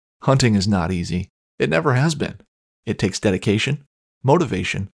Hunting is not easy. It never has been. It takes dedication,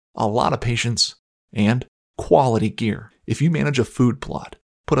 motivation, a lot of patience, and quality gear. If you manage a food plot,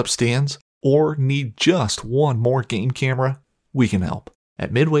 put up stands, or need just one more game camera, we can help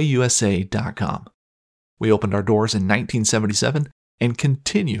at MidwayUSA.com. We opened our doors in 1977 and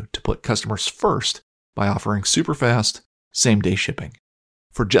continue to put customers first by offering super fast, same-day shipping.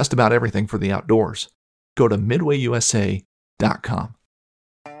 For just about everything for the outdoors, go to MidwayUSA.com.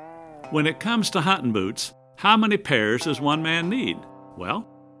 When it comes to hunting boots, how many pairs does one man need? Well,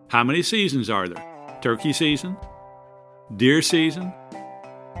 how many seasons are there? Turkey season? Deer season?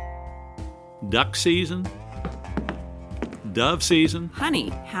 Duck season? Dove season?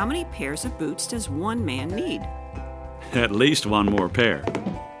 Honey, how many pairs of boots does one man need? At least one more pair.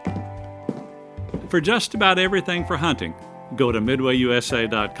 For just about everything for hunting, go to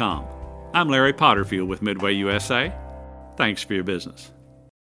MidwayUSA.com. I'm Larry Potterfield with Midway USA. Thanks for your business.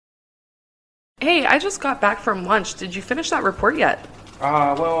 Hey, I just got back from lunch. Did you finish that report yet?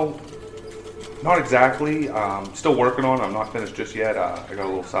 Well, not exactly. Still working on it. I'm not finished just yet. I got a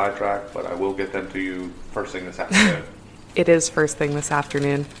little sidetracked, but I will get them to you first thing this afternoon. It is first thing this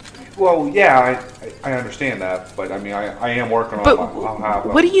afternoon. Well, yeah, I understand that, but I mean, I am working on it.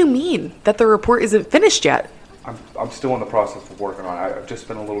 What do you mean that the report isn't finished yet? I'm still in the process of working on it. I've just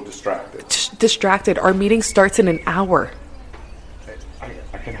been a little distracted. Distracted? Our meeting starts in an hour.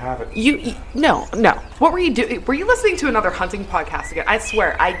 I can have it. No. What were you doing? Were you listening to another hunting podcast again? I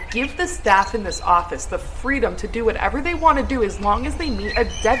swear, I give the staff in this office the freedom to do whatever they want to do as long as they meet a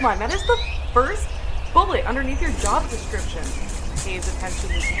deadline. That is the first bullet underneath your job description. Pays attention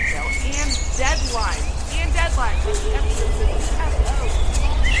to detail and deadline.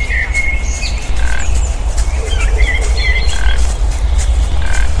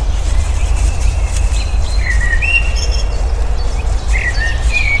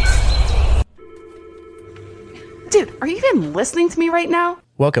 Dude, are you even listening to me right now?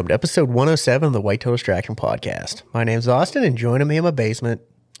 Welcome to episode 107 of the Whitetail Distraction Podcast. My name's Austin, and joining me in my basement,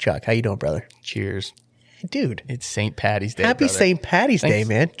 Chuck. How you doing, brother? Cheers. Dude. It's St. Patty's Day, Happy brother. St. Patty's Day,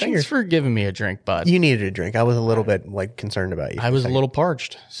 man. Cheers. Thanks for giving me a drink, bud. You needed a drink. I was a little bit, concerned about you. I was a little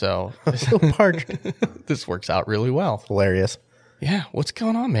parched, so... a little parched. This works out really well. Hilarious. Yeah, what's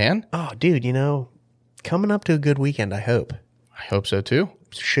going on, man? Oh, dude, coming up to a good weekend, I hope. I hope so, too.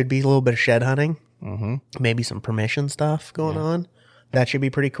 Should be a little bit of shed hunting. Mm-hmm. Maybe some permission stuff going on. That should be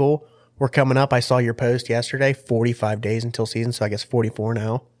pretty cool. We're coming up. I saw your post yesterday, 45 days until season, so I guess 44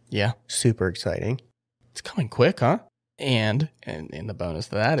 now. Yeah. Super exciting. It's coming quick, huh? And the bonus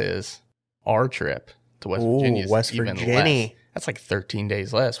to that is our trip to West Virginia is West even Virginia. less. That's like 13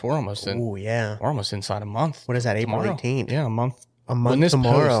 days less. We're almost in. Oh, yeah. We're almost inside a month. What is that, tomorrow. April 18th? Yeah, a month. A month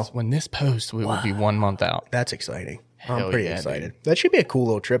tomorrow. When this post, we will be 1 month out. That's exciting. Hell I'm pretty yeah, excited. dude. That should be a cool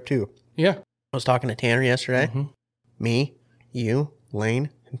little trip, too. Yeah. I was talking to Tanner yesterday. Mm-hmm. Me, you, Lane,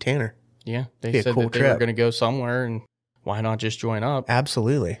 and Tanner. Yeah. They Be a said cool that they were trip. going to go somewhere, and why not just join up?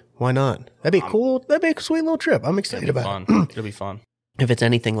 Absolutely. Why not? That'd be cool. That'd be a sweet little trip. I'm excited about it. It'll be fun. If it's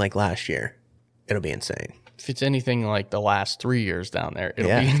anything like last year, it'll be insane. If it's anything like the last 3 years down there,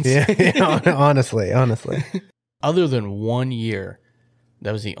 it'll be insane. Yeah. Honestly. Other than 1 year,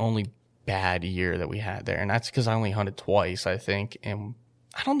 that was the only bad year that we had there. And that's because I only hunted twice, I think. And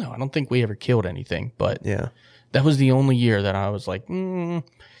I don't know. I don't think we ever killed anything. But Yeah. that was the only year that I was like,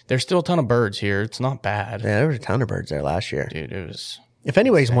 there's still a ton of birds here. It's not bad. Yeah, there was a ton of birds there last year. Dude, it was... If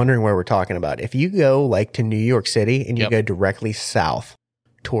anybody's wondering where we're talking about, if you go to New York City and you Yep. go directly south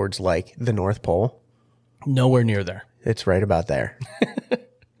towards the North Pole, nowhere near there. it's right about there.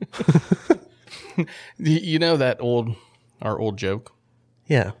 You know our old joke?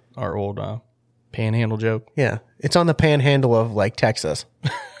 Yeah. Our old panhandle joke? Yeah. It's on the panhandle of Texas.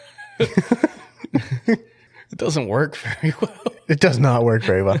 It doesn't work very well. It does not work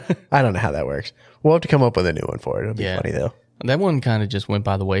very well. I don't know how that works. We'll have to come up with a new one for it. It'll be funny, though. That one kind of just went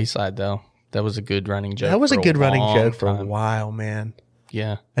by the wayside, though. That was a good running joke. That was a good running joke for a time. while, man.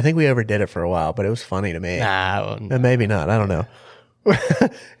 Yeah. I think we overdid it for a while, but it was funny to me. Nah. And maybe not. I don't know.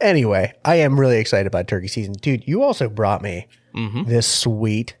 Anyway, I am really excited about turkey season. Dude, you also brought me this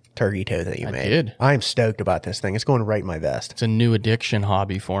sweet turkey toe that you made. did. I'm stoked about this thing. It's going right in my vest. It's a new addiction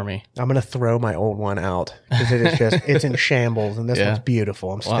hobby for me. I'm going to throw my old one out because it is it's in shambles, and this one's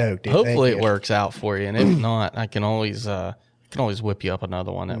beautiful. I'm stoked, dude. Hopefully Thank it you. works out for you. And if not, I can always whip you up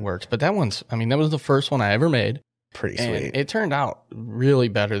another one that works. But that was the first one I ever made. Pretty And sweet. it turned out really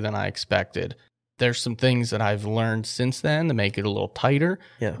better than I expected. There's some things that I've learned since then to make it a little tighter.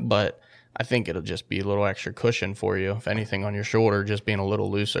 Yeah. But I think it'll just be a little extra cushion for you. If anything, on your shoulder, just being a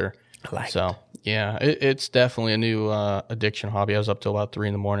little looser. So, yeah, it's definitely a new addiction hobby. I was up till about 3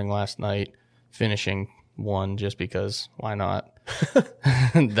 a.m. last night finishing one just because why not?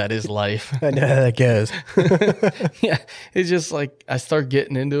 That is life. I know how that goes. Yeah, it's just like I start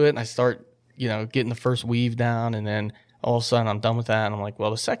getting into it and I start, getting the first weave down, and then all of a sudden I'm done with that and I'm like,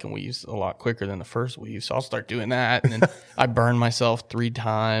 well, the second weave's a lot quicker than the first weave, so I'll start doing that. And then I burn myself 3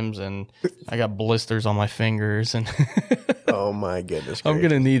 times and I got blisters on my fingers, and Oh my goodness. I'm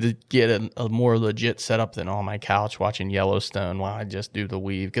gonna need to get a more legit setup than on my couch watching Yellowstone while I just do the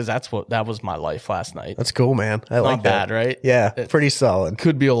weave, because that was my life last night. That's cool, man. I like Not that. bad, right? Yeah, pretty solid.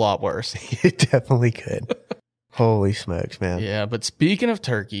 Could be a lot worse. It definitely could. Holy smokes, man. Yeah, but speaking of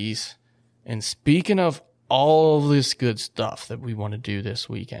turkeys and speaking of all of this good stuff that we want to do this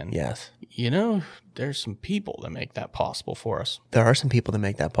weekend. Yes. There's some people that make that possible for us. There are some people that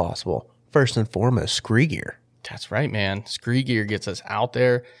make that possible. First and foremost, Scree Gear. That's right, man. Scree Gear gets us out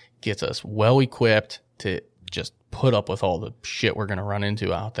there, gets us well equipped to just put up with all the shit we're going to run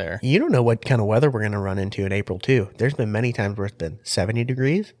into out there. You don't know what kind of weather we're going to run into in April, too. There's been many times where it's been 70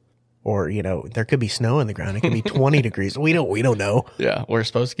 degrees. Or, there could be snow on the ground. It could be 20 degrees. We don't know. Yeah, we're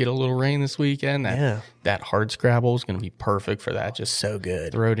supposed to get a little rain this weekend. That hard scrabble is going to be perfect for that. Just so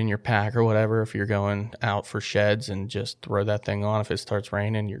good. Throw it in your pack or whatever if you're going out for sheds, and just throw that thing on. If it starts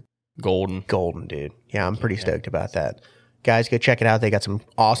raining, you're golden. Golden, dude. Yeah, I'm pretty stoked about that. Guys, go check it out. They got some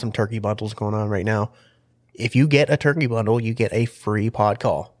awesome turkey bundles going on right now. If you get a turkey bundle, you get a free pod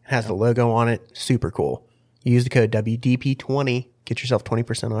call. It has the logo on it. Super cool. Use the code WDP20. Get yourself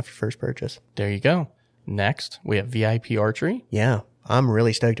 20% off your first purchase. There you go. Next, we have VIP archery. Yeah, I'm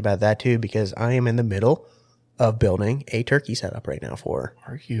really stoked about that too, because I am in the middle of building a turkey setup right now for her.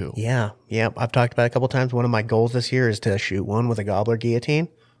 Are you? Yeah. I've talked about it a couple times. One of my goals this year is to shoot one with a gobbler guillotine.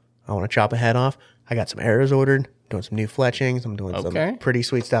 I want to chop a head off. I got some arrows ordered, doing some new fletchings. I'm doing some pretty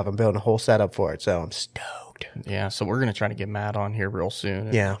sweet stuff. I'm building a whole setup for it, so I'm stoked. Yeah, so we're going to try to get Matt on here real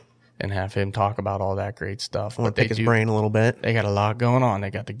soon. Yeah. And have him talk about all that great stuff. I want to pick his brain a little bit. They got a lot going on.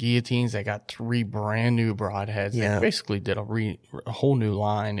 They got the guillotines. They got 3 brand new broadheads. Yeah. They basically did a whole new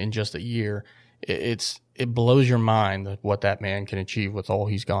line in just a year. It blows your mind what that man can achieve with all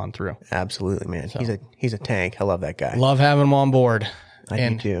he's gone through. Absolutely, man. So, he's a tank. I love that guy. Love having him on board. I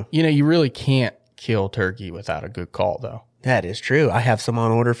do too. You really can't kill turkey without a good call, though. That is true. I have some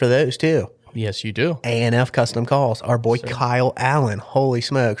on order for those too. Yes, you do. A&F Custom Calls. Our boy Kyle Allen. Holy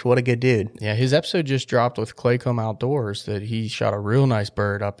smokes. What a good dude. Yeah, his episode just dropped with Claycomb Outdoors that he shot a real nice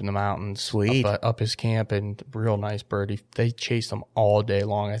bird up in the mountains. Sweet. Up his camp, and real nice bird. They chased him all day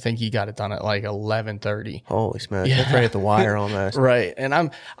long. I think he got it done at like 11:30. Holy smokes. Yeah. That's right at the wire almost. Right. And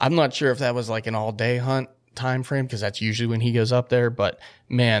I'm not sure if that was like an all-day hunt time frame, because that's usually when he goes up there. But,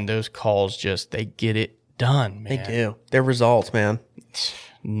 man, those calls they get it done, man. They do. They're results, man.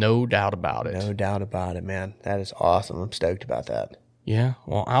 No doubt about it. No doubt about it, man. That is awesome. I'm stoked about that. Yeah.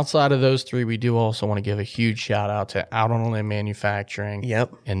 Well, outside of those 3, we do also want to give a huge shout out to Out on a Limb Manufacturing.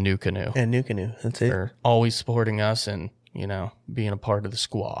 Yep. And New Canoe. That's it. They're always supporting us and, being a part of the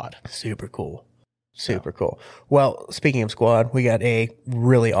squad. Super cool. Super cool. Well, speaking of squad, we got a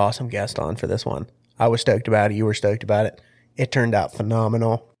really awesome guest on for this one. I was stoked about it. You were stoked about it. It turned out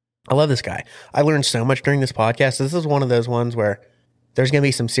phenomenal. I love this guy. I learned so much during this podcast. This is one of those ones where there's going to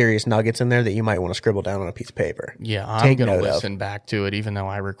be some serious nuggets in there that you might want to scribble down on a piece of paper. Yeah, I'm going to listen back to it, even though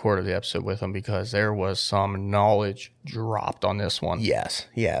I recorded the episode with him, because there was some knowledge dropped on this one. Yes.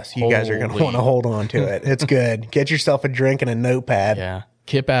 You guys are going to want to hold on to it. It's good. Get yourself a drink and a notepad. Yeah.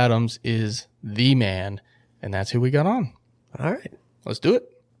 Kip Adams is the man, and that's who we got on. All right. Let's do it.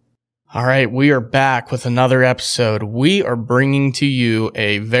 All right, we are back with another episode. We are bringing to you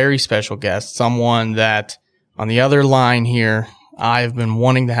a very special guest, someone that on the other line here, I've been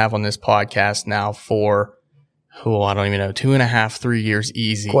wanting to have on this podcast now for, I don't even know, 2.5, 3 years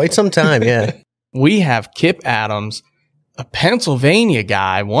easy. Quite some time, yeah. We have Kip Adams, a Pennsylvania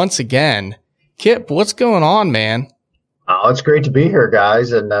guy, once again. Kip, what's going on, man? Oh, it's great to be here,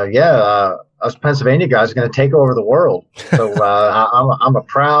 guys. And us Pennsylvania guys are going to take over the world. So I'm a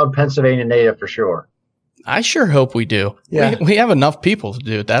proud Pennsylvania native for sure. I sure hope we do. Yeah. We have enough people to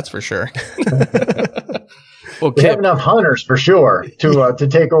do it, that's for sure. Well, we have enough hunters for sure to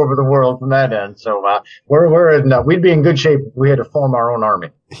take over the world from that end. So we'd be in good shape if we had to form our own army.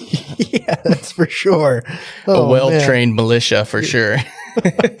 Yeah, that's for sure. A well-trained militia for sure.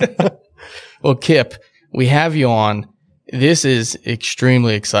 Well, Kip, we have you on. This is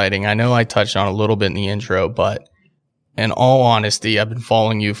extremely exciting. I know I touched on a little bit in the intro, but in all honesty, I've been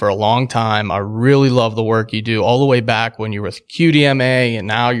following you for a long time. I really love the work you do all the way back when you were with QDMA, and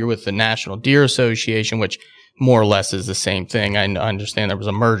now you're with the National Deer Association, which more or less is the same thing. I understand there was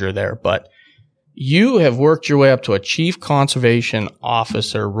a merger there, but you have worked your way up to a chief conservation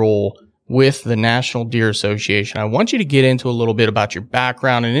officer role with the National Deer Association. I want you to get into a little bit about your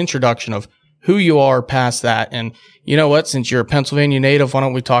background and introduction of who you are past that. And you know what, since you're a Pennsylvania native, why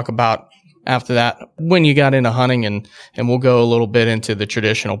don't we talk about after that when you got into hunting, and we'll go a little bit into the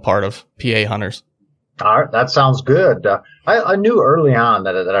traditional part of PA hunters. All right, that sounds good. I knew early on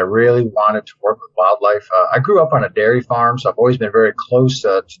that I really wanted to work with wildlife. I grew up on a dairy farm, so I've always been very close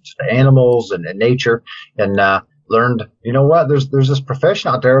to animals and nature, and learned, you know what, there's this profession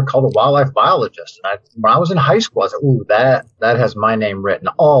out there called a wildlife biologist. And when I was in high school, I said, ooh, that has my name written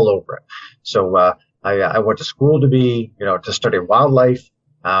all over it. So I went to school to study wildlife.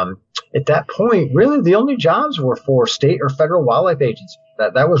 At that point, really the only jobs were for state or federal wildlife agencies.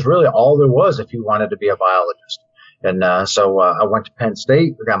 That was really all there was if you wanted to be a biologist. And so I went to Penn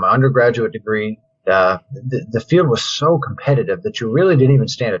State, got my undergraduate degree. The field was so competitive that you really didn't even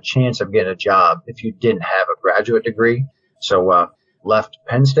stand a chance of getting a job if you didn't have a graduate degree. So left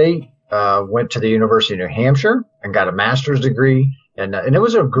Penn State, went to the University of New Hampshire and got a master's degree. And it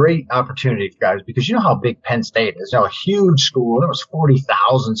was a great opportunity, guys, because you know how big Penn State is. A huge school. There was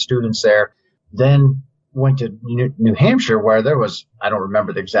 40,000 students there. Then went to New Hampshire, where there was, I don't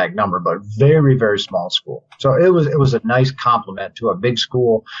remember the exact number, but very, very small school. So it was a nice complement to a big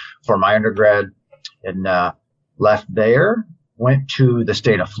school for my undergrad. And left there, went to the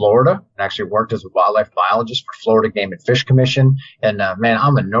state of Florida, and actually worked as a wildlife biologist for Florida Game and Fish Commission. And man,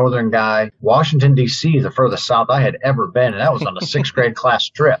 I'm a northern guy. Washington, D.C. is the furthest south I had ever been, and that was on a sixth grade class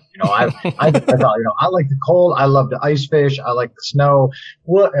trip. I thought, I like the cold, I love to ice fish, I like the snow.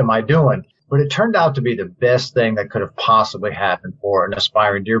 What am I doing? But it turned out to be the best thing that could have possibly happened for an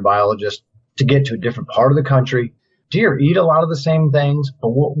aspiring deer biologist, to get to a different part of the country. Deer eat a lot of the same things, but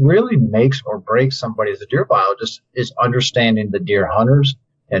what really makes or breaks somebody as a deer biologist is understanding the deer hunters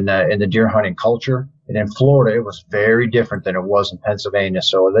and the deer hunting culture. And in Florida, it was very different than it was in Pennsylvania.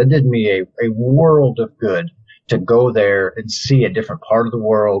 So that did me a world of good to go there and see a different part of the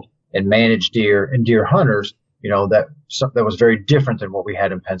world and manage deer and deer hunters, that was very different than what we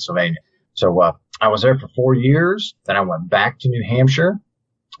had in Pennsylvania. So I was there for 4 years. Then I went back to New Hampshire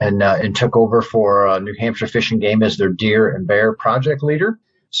and took over for New Hampshire Fish and Game as their deer and bear project leader.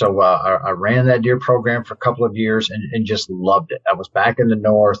 So I ran that deer program for a couple of years and just loved it. I was back in the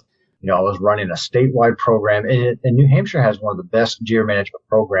north. I was running a statewide program, and New Hampshire has one of the best deer management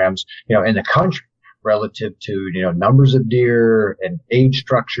programs, in the country relative to, numbers of deer and age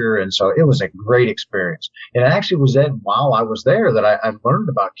structure. And so it was a great experience. And it actually was then while I was there that I learned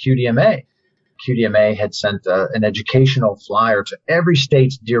about QDMA. QDMA had sent an educational flyer to every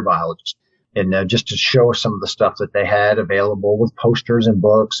state's deer biologist, and just to show some of the stuff that they had available with posters and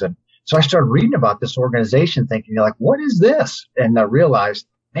books. And so I started reading about this organization, thinking, what is this? And I realized,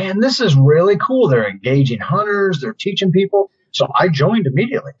 man, this is really cool. They're engaging hunters. They're teaching people. So I joined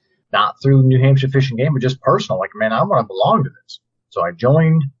immediately, not through New Hampshire Fish and Game, but just personal. Man, I want to belong to this. So I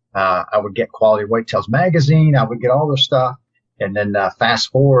joined. I would get Quality Whitetails magazine. I would get all this stuff. And then fast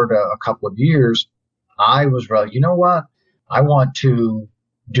forward a couple of years, I was really, you know what? I want to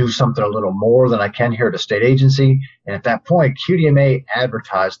do something a little more than I can here at a state agency. And at that point, QDMA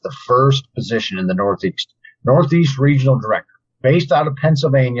advertised the first position in the Northeast Regional Director, based out of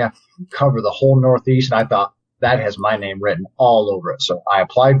Pennsylvania, cover the whole Northeast. And I thought, that has my name written all over it. So I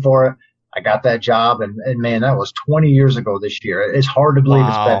applied for it. I got that job, and man, that was 20 years ago this year. It's hard to believe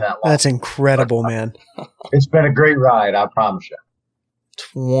It's been that long. That's incredible, man. It's been a great ride, I promise you.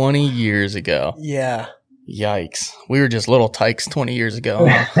 20 years ago. Yeah. Yikes. We were just little tykes 20 years ago.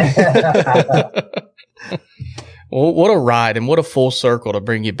 Well, what a ride, and what a full circle to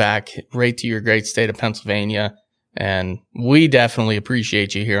bring you back right to your great state of Pennsylvania. And we definitely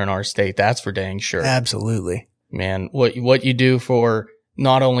appreciate you here in our state. That's for dang sure. Absolutely. Man, what you do for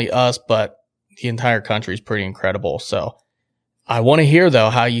not only us, but the entire country is pretty incredible. So I want to hear, though,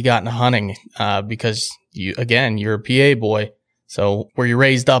 how you got into hunting, because you're a PA boy. So were you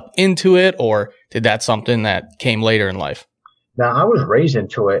raised up into it, or did that something that came later in life? Now, I was raised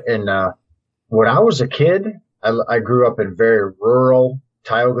into it. And when I was a kid, I grew up in very rural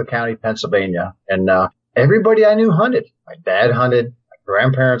Tioga County, Pennsylvania. And everybody I knew hunted. My dad hunted. My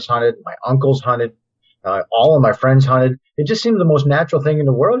grandparents hunted. My uncles hunted. All of my friends hunted. It just seemed the most natural thing in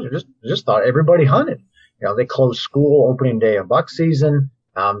the world. You just thought everybody hunted. They closed school opening day of buck season.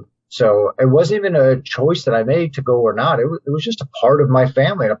 So it wasn't even a choice that I made to go or not. It was just a part of my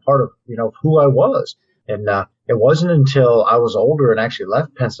family and a part of, who I was. And it wasn't until I was older and actually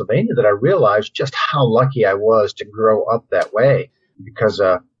left Pennsylvania that I realized just how lucky I was to grow up that way. Because,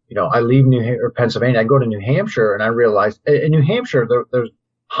 I leave Pennsylvania, I go to New Hampshire, and I realize in New Hampshire, there's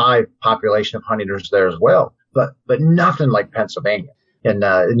high population of honey eaters there as well, but nothing like Pennsylvania. And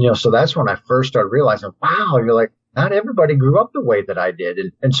so that's when I first started realizing, wow, you're like, not everybody grew up the way that I did.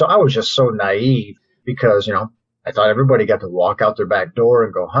 And so I was just so naive because, I thought everybody got to walk out their back door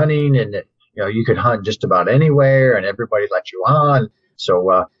and go hunting, and that, you could hunt just about anywhere and everybody let you on.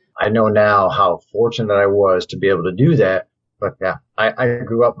 So, I know now how fortunate I was to be able to do that. But yeah, I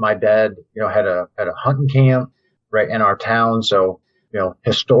grew up, my dad, had a hunting camp right in our town. So,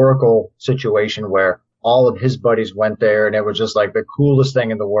 historical situation where all of his buddies went there, and it was just like the coolest thing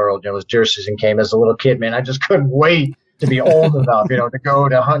in the world. It was deer season came as a little kid, man. I just couldn't wait to be old enough, to go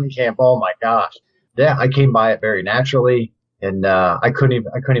to hunting camp. Oh my gosh. Yeah, I came by it very naturally. And, I couldn't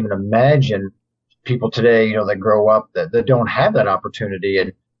even imagine people today, that grow up that don't have that opportunity.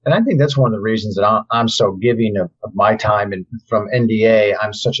 And I think that's one of the reasons that I'm so giving of my time. And from NDA,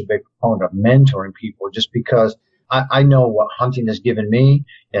 I'm such a big proponent of mentoring people, just because I know what hunting has given me,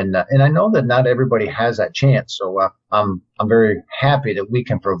 and I know that not everybody has that chance. So I'm very happy that we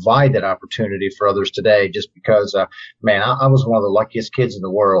can provide that opportunity for others today. Just because, man, I was one of the luckiest kids in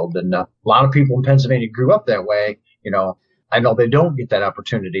the world, and a lot of people in Pennsylvania grew up that way. I know they don't get that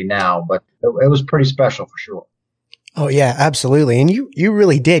opportunity now, but it was pretty special for sure. Oh yeah, absolutely. And you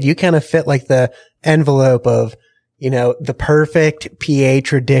really did. You kind of fit like the envelope of, the perfect PA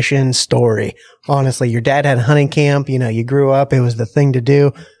tradition story. Honestly, your dad had a hunting camp, you grew up, it was the thing to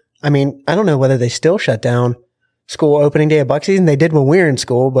do. I mean, I don't know whether they still shut down school opening day of buck season. They did when we were in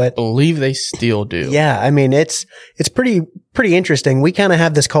school, but I believe they still do. Yeah. I mean, it's pretty interesting. We kind of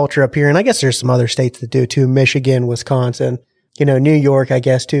have this culture up here, and I guess there's some other states that do too. Michigan, Wisconsin, New York, I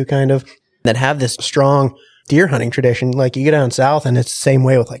guess too, kind of, that have this strong deer hunting tradition. Like you get down south and it's the same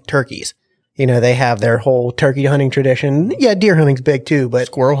way with like turkeys. They have their whole turkey hunting tradition. Yeah, deer hunting's big too, but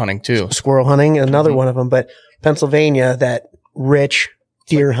squirrel hunting too. Squirrel hunting, another one of them. But Pennsylvania, that rich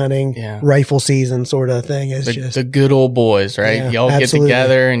deer hunting, rifle season sort of thing is just the good old boys, right? Yeah, Y'all absolutely. get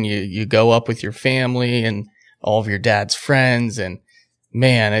together and you go up with your family and all of your dad's friends, and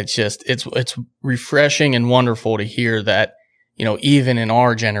man, it's refreshing and wonderful to hear that. Even in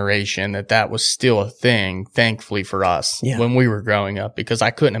our generation, that was still a thing, thankfully for us, when we were growing up, because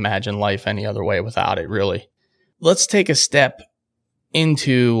I couldn't imagine life any other way without it, really. Let's take a step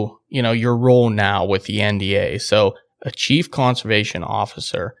into, your role now with the NDA. So a chief conservation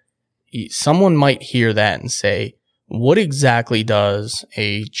officer, someone might hear that and say, what exactly does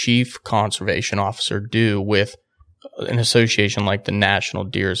a chief conservation officer do with an association like the National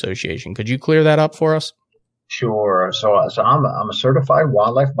Deer Association? Could you clear that up for us? Sure. So I'm a certified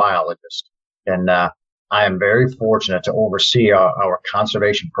wildlife biologist, and I am very fortunate to oversee our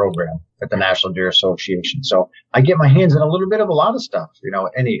conservation program at the National Deer Association. So I get my hands in a little bit of a lot of stuff.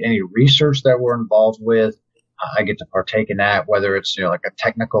 Any research that we're involved with, I get to partake in that, whether it's like a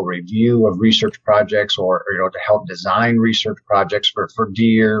technical review of research projects or to help design research projects for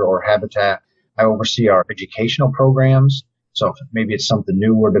deer or habitat. I oversee our educational programs. So maybe it's something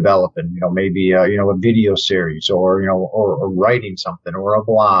new we're developing, maybe, a video series or writing something or a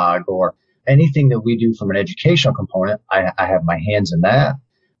blog or anything that we do from an educational component. I have my hands in that.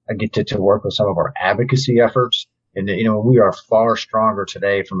 I get to work with some of our advocacy efforts. And, we are far stronger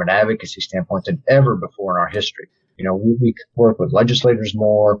today from an advocacy standpoint than ever before in our history. We work with legislators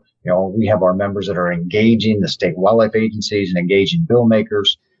more. We have our members that are engaging the state wildlife agencies and engaging bill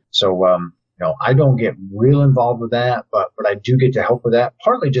makers. So, I don't get real involved with that, but I do get to help with that,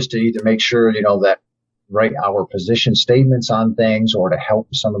 partly just to either make sure, that write our position statements on things or to help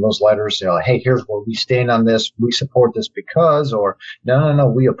with some of those letters, hey, here's where we stand on this. We support this because, or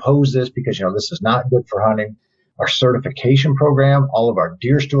no, we oppose this because, this is not good for hunting. Our certification program, all of our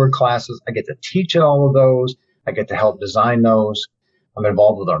deer steward classes, I get to teach at all of those. I get to help design those. I'm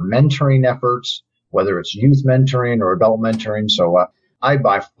involved with our mentoring efforts, whether it's youth mentoring or adult mentoring. So, I,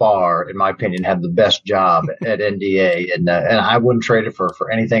 by far, in my opinion, have the best job at NDA, and I wouldn't trade it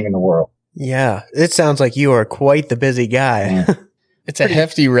for anything in the world. Yeah, it sounds like you are quite the busy guy. It's a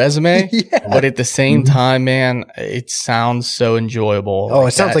hefty resume, but at the same time, man, it sounds so enjoyable. Oh,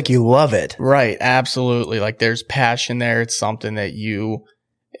 it sounds like you love it. Right, absolutely. Like there's passion there. It's something that you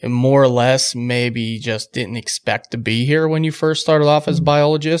more or less maybe just didn't expect to be here when you first started off as a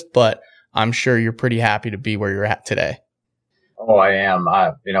biologist, but I'm sure you're pretty happy to be where you're at today. Oh, I am.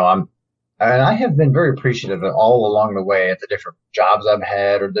 And I have been very appreciative all along the way at the different jobs I've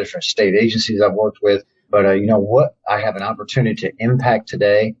had or different state agencies I've worked with. But what I have an opportunity to impact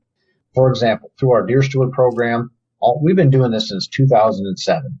today. For example, through our Deer Steward program, we've been doing this since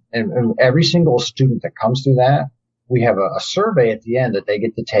 2007. And every single student that comes through that, we have a survey at the end that they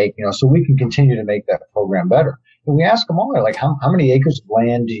get to take, so we can continue to make that program better. And we ask them all, like, how many acres of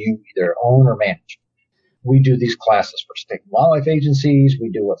land do you either own or manage? We do these classes for state wildlife agencies. We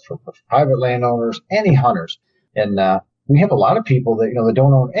do it for private landowners, any hunters. And we have a lot of people that, that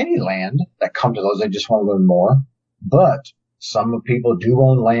don't own any land that come to those. They just want to learn more. But some people do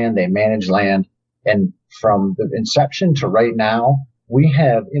own land. They manage land. And from the inception to right now, we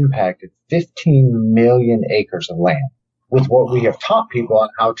have impacted 15 million acres of land with what we have taught people on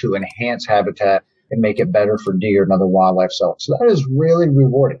how to enhance habitat and make it better for deer and other wildlife. So that is really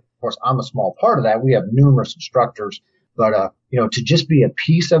rewarding. Of course, I'm a small part of that. We have numerous instructors, but, to just be a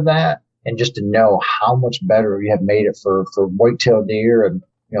piece of that and just to know how much better we have made it for white-tailed deer and,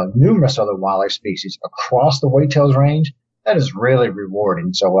 numerous other wildlife species across the whitetails range, that is really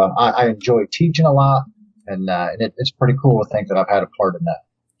rewarding. So I enjoy teaching a lot, and it's pretty cool to think that I've had a part in that.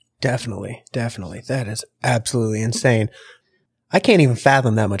 Definitely. That is absolutely insane. I can't even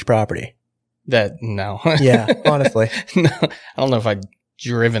fathom that much property. No. Yeah, honestly. No, I don't know if I've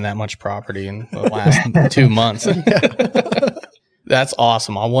driven that much property in the last 2 months. That's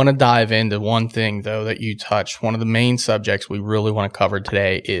awesome. I want to dive into one thing, though, that you touched. One of the main subjects we really want to cover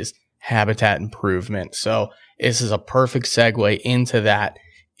today is habitat improvement. So this is a perfect segue into that.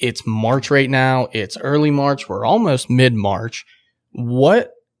 It's March right now. It's early March. We're almost mid-March.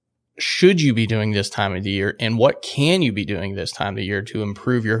 What should you be doing this time of the year, and what can you be doing this time of the year to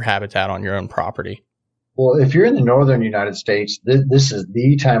improve your habitat on your own property? Well, if you're in the northern United States, this is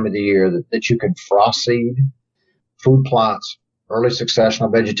the time of the year that you can frost seed, food plots, early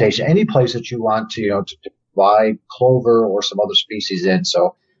successional vegetation, any place that you want to buy clover or some other species in.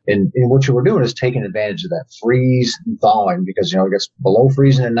 So, and what you were doing is taking advantage of that freeze and thawing, because, it gets below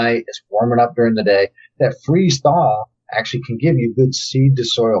freezing at night. It's warming up during the day. That freeze thaw actually can give you good seed to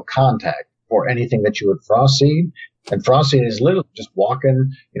soil contact for anything that you would frost seed. And frost seed is literally just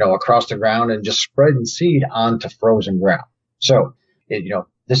walking, across the ground and just spreading seed onto frozen ground. So,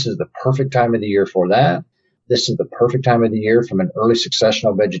 this is the perfect time of the year for that. This is the perfect time of the year from an early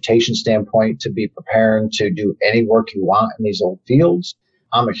successional vegetation standpoint to be preparing to do any work you want in these old fields.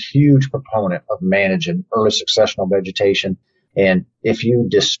 I'm a huge proponent of managing early successional vegetation. And if you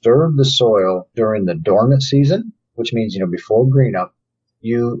disturb the soil during the dormant season, which means, before green up,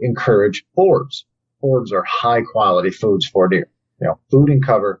 you encourage fords. Fords are high quality foods for deer. Food and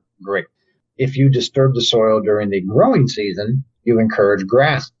cover, great. If you disturb the soil during the growing season, you encourage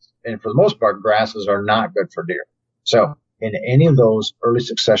grasses. And for the most part, grasses are not good for deer. So in any of those early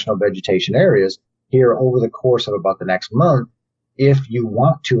successional vegetation areas here over the course of about the next month, if you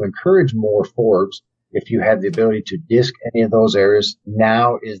want to encourage more fords, if you have the ability to disc any of those areas,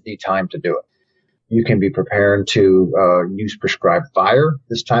 now is the time to do it. You can be preparing to use prescribed fire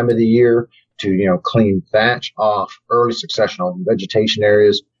this time of the year to, clean thatch off early successional vegetation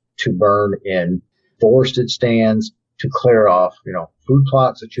areas, to burn in forested stands, to clear off, food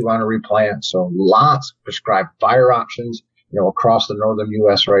plots that you want to replant. So lots of prescribed fire options, across the northern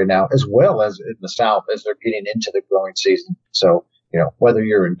U.S. right now, as well as in the South as they're getting into the growing season. So, whether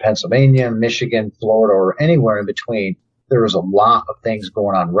you're in Pennsylvania, Michigan, Florida, or anywhere in between, there is a lot of things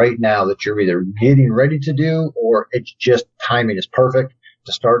going on right now that you're either getting ready to do, or it's just timing is perfect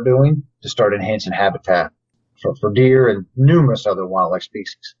to start doing, to start enhancing habitat for deer and numerous other wildlife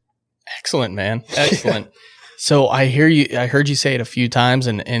species. Excellent, man. Excellent. So I heard you say it a few times,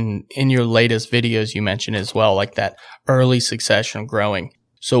 and in your latest videos you mentioned as well, like that early succession growing.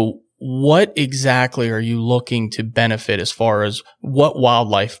 So what exactly are you looking to benefit, as far as what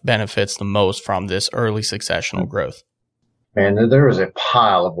wildlife benefits the most from this early successional growth? And there is a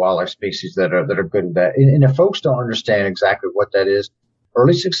pile of wildlife species that are good at that. And if folks don't understand exactly what that is,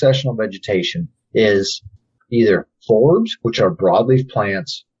 early successional vegetation is either forbs, which are broadleaf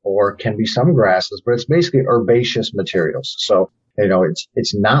plants, or can be some grasses, but it's basically herbaceous materials. So,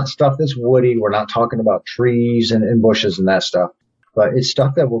 it's not stuff that's woody. We're not talking about trees and bushes and that stuff, but it's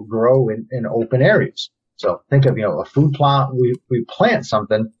stuff that will grow in open areas. So think of, a food plot. We plant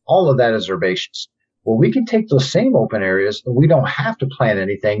something. All of that is herbaceous. Well, we can take those same open areas and we don't have to plant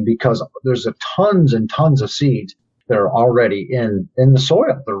anything, because there's tons and tons of seeds that are already in the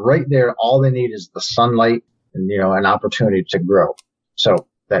soil. They're right there. All they need is the sunlight and, an opportunity to grow. So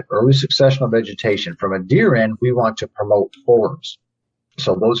that early successional vegetation, from a deer end, we want to promote forbs.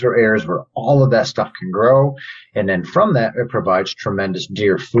 So those are areas where all of that stuff can grow. And then from that, it provides tremendous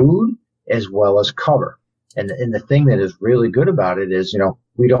deer food as well as cover. And the thing that is really good about it is,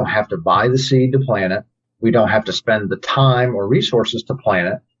 we don't have to buy the seed to plant it. We don't have to spend the time or resources to plant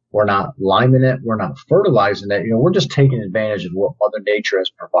it. We're not liming it. We're not fertilizing it. We're just taking advantage of what Mother Nature has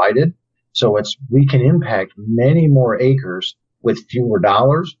provided. So we can impact many more acres with fewer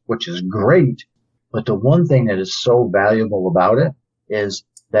dollars, which is great. But the one thing that is so valuable about it is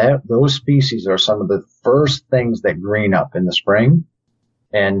that those species are some of the first things that green up in the spring.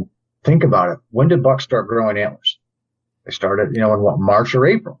 And think about it. When did bucks start growing antlers? They started, in March or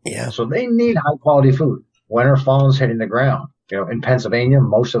April. Yeah. So they need high quality food. Winter fawns hitting the ground. In Pennsylvania,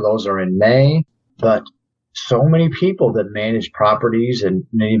 most of those are in May, but so many people that manage properties and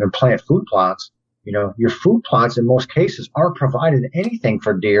even plant food plots, your food plots in most cases aren't providing anything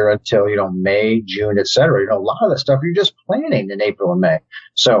for deer until, May, June, et cetera. A lot of that stuff you're just planting in April and May.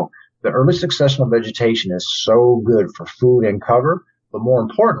 So the early successional vegetation is so good for food and cover, but more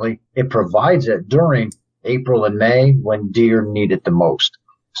importantly, it provides it during April and May when deer need it the most.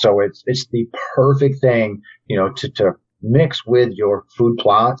 So it's the perfect thing, to mix with your food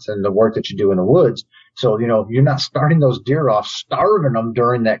plots and the work that you do in the woods. So, you're not starting those deer off, starving them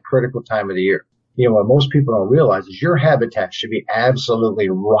during that critical time of the year. What most people don't realize is your habitat should be absolutely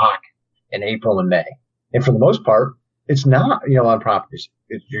rock in April and May. And for the most part, it's not, on properties.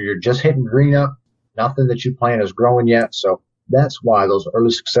 You're just hitting green up. Nothing that you plant is growing yet. So that's why those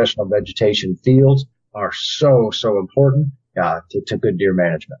early successional vegetation fields are so, so important to good deer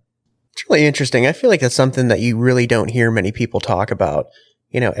management. It's really interesting. I feel like that's something that you really don't hear many people talk about.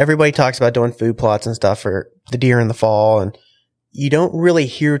 Everybody talks about doing food plots and stuff for the deer in the fall, and you don't really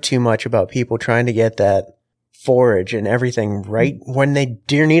hear too much about people trying to get that forage and everything right when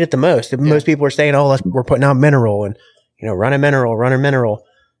deer need it the most. Most people are saying, we're putting out mineral and, run a mineral.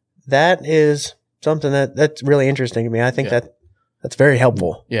 That is something that's really interesting to me. I think that's very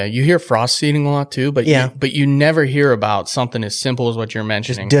helpful. Yeah, you hear frost seeding a lot too, but you never hear about something as simple as what you're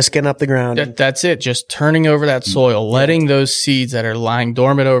mentioning. Just disking up the ground. That's it. Just turning over that soil, letting those seeds that are lying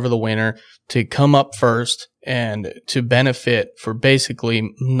dormant over the winter to come up first and to benefit for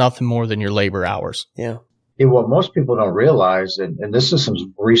basically nothing more than your labor hours. Yeah. What most people don't realize, and this is some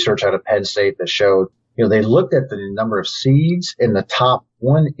research out of Penn State that showed, they looked at the number of seeds in the top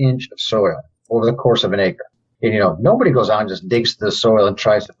 1 inch of soil over the course of an acre. And, nobody goes out and just digs the soil and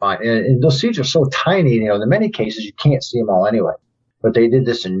tries to find, and those seeds are so tiny, in many cases, you can't see them all anyway. But they did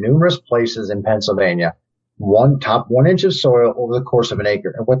this in numerous places in Pennsylvania, top 1 inch of soil over the course of an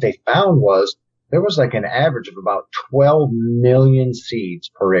acre. And what they found was there was like an average of about 12 million seeds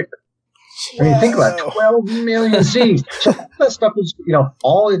per acre. I mean, think about it, 12 million seeds. So that stuff is,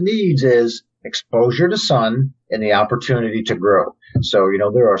 all it needs is exposure to sun and the opportunity to grow. So,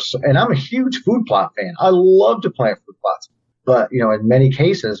 and I'm a huge food plot fan. I love to plant food plots. But, in many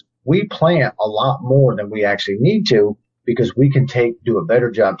cases, we plant a lot more than we actually need to because we can do a better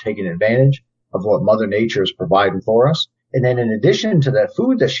job taking advantage of what Mother Nature is providing for us. And then in addition to that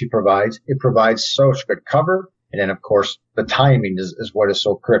food that she provides, it provides such good cover. And then, of course, the timing is what is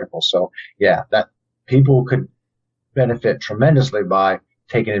so critical. So, that people could benefit tremendously by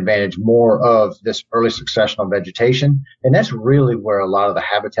taking advantage more of this early successional vegetation. And that's really where a lot of the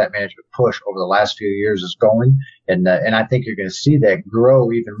habitat management push over the last few years is going. And I think you're going to see that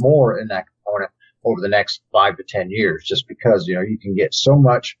grow even more in that component over the next 5 to 10 years, just because, you can get so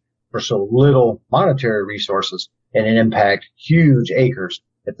much for so little monetary resources and impact huge acres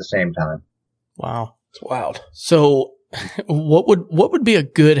at the same time. Wow. It's wild. So what would be a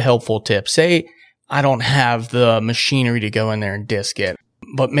good helpful tip? Say I don't have the machinery to go in there and disc it,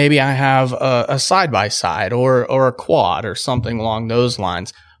 but maybe I have a side-by-side or a quad or something along those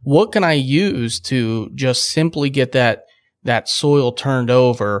lines. What can I use to just simply get that soil turned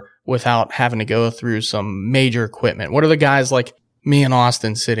over without having to go through some major equipment? What are the guys like me and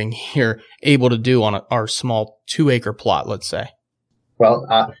Austin sitting here able to do on our small 2-acre plot, let's say?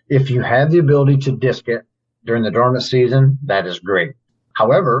 Well, if you have the ability to disc it during the dormant season, that is great.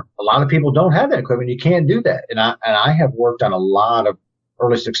 However, a lot of people don't have that equipment. You can't do that. And I have worked on a lot of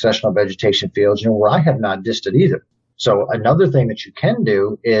early successional vegetation fields, where I have not disced it either. So another thing that you can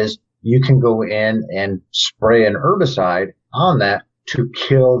do is you can go in and spray an herbicide on that to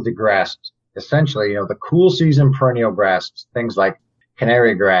kill the grasses. Essentially, the cool season perennial grasses, things like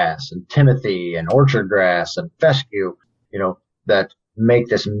canary grass and timothy and orchard grass and fescue, that make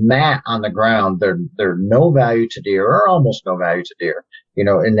this mat on the ground. They're no value to deer or almost no value to deer,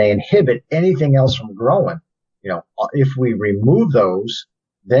 and they inhibit anything else from growing. If we remove those,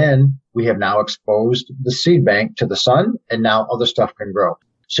 then we have now exposed the seed bank to the sun, and now other stuff can grow.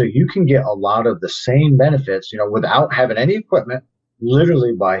 So you can get a lot of the same benefits, without having any equipment,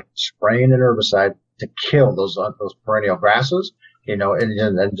 literally by spraying an herbicide to kill those perennial grasses,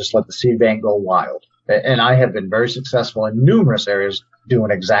 and just let the seed bank go wild. And I have been very successful in numerous areas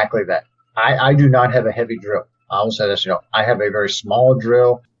doing exactly that. I do not have a heavy drill. I will say this, I have a very small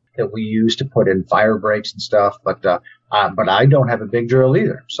drill that we use to put in fire breaks and stuff. But I don't have a big drill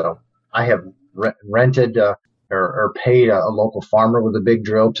either. So I have rented or paid a local farmer with a big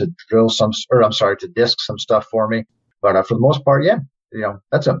drill to to disc some stuff for me. But for the most part, yeah,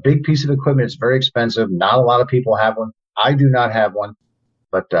 that's a big piece of equipment. It's very expensive. Not a lot of people have one. I do not have one.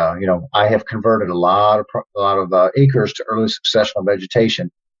 But, I have converted a lot of acres to early successional vegetation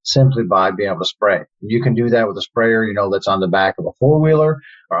simply by being able to spray. You can do that with a sprayer, that's on the back of a four-wheeler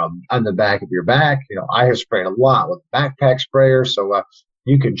or on the back of your back. I have sprayed a lot with a backpack sprayer. So,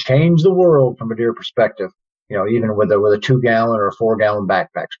 you can change the world from a deer perspective, even with a 2-gallon or a 4-gallon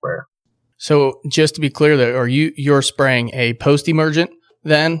backpack sprayer. So just to be clear though, you're spraying a post-emergent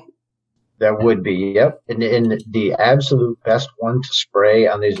then? That would be, yep. And the absolute best one to spray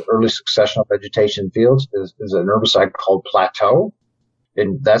on these early successional vegetation fields is an herbicide called Plateau.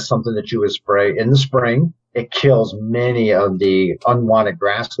 And that's something that you would spray in the spring. It kills many of the unwanted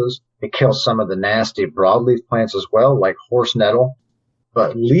grasses. It kills some of the nasty broadleaf plants as well, like horse nettle,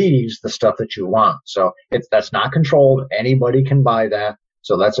 but leaves the stuff that you want. So that's not controlled. Anybody can buy that.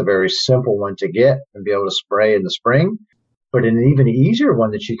 So that's a very simple one to get and be able to spray in the spring. But an even easier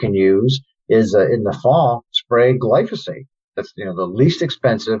one that you can use is in the fall, spray glyphosate. That's, the least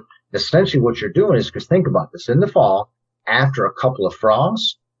expensive. Essentially what you're doing is, because think about this, in the fall, after a couple of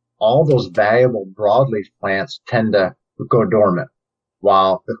frosts, all those valuable broadleaf plants tend to go dormant,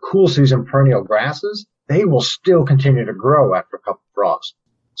 while the cool season perennial grasses, they will still continue to grow after a couple of frosts.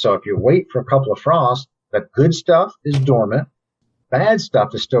 So if you wait for a couple of frosts, the good stuff is dormant, bad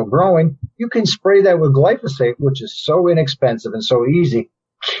stuff is still growing. You can spray that with glyphosate, which is so inexpensive and so easy.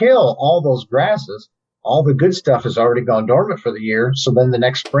 Kill all those grasses. All the good stuff has already gone dormant for the year. So then the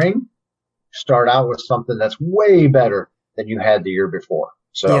next spring, start out with something that's way better than you had the year before.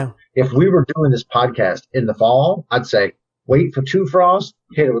 So If we were doing this podcast in the fall, I'd say wait for 2 frosts,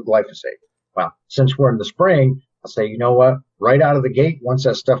 hit it with glyphosate. Well, since we're in the spring, I'll say, you know what? Right out of the gate, once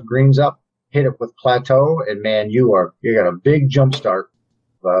that stuff greens up, hit it with Plateau, and man, you got a big jump start,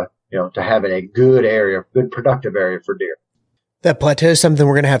 to having a good productive area for deer. That Plateau is something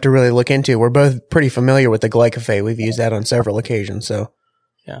we're going to have to really look into. We're both pretty familiar with the glyphosate. We've used that on several occasions. So,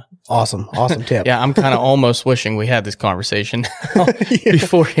 yeah, awesome tip. Yeah, I'm kind of almost wishing we had this conversation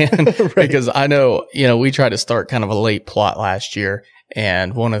beforehand because I know, we tried to start kind of a late plot last year.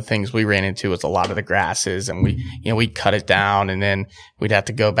 And one of the things we ran into was a lot of the grasses, and we'd cut it down, and then we'd have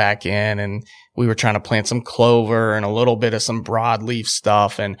to go back in, and we were trying to plant some clover and a little bit of some broadleaf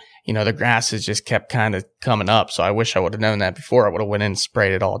stuff. And, the grasses just kept kind of coming up. So I wish I would have known that before. I would have went in and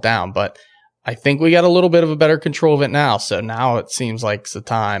sprayed it all down, but I think we got a little bit of a better control of it now. So now it seems like it's the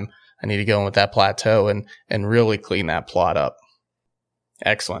time I need to go in with that Plateau and really clean that plot up.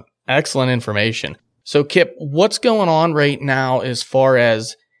 Excellent information. So Kip, what's going on right now as far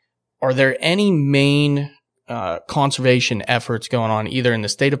as, are there any main conservation efforts going on either in the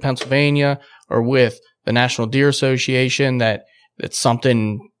state of Pennsylvania or with the National Deer Association that's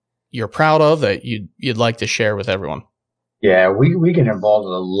something you're proud of that you'd like to share with everyone? Yeah, we get involved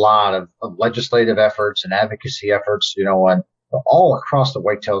in a lot of legislative efforts and advocacy efforts, on all across the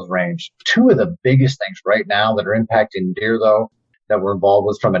whitetails range. 2 of the biggest things right now that are impacting deer, though, that we're involved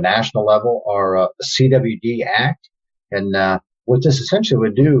with from a national level are the CWD Act. And what this essentially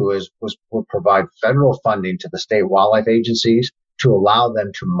would do is will provide federal funding to the state wildlife agencies to allow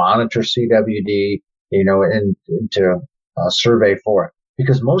them to monitor CWD, and to survey for it.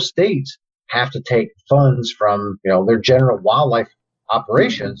 Because most states have to take funds from, their general wildlife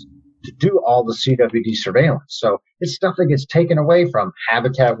operations to do all the CWD surveillance. So it's stuff that gets taken away from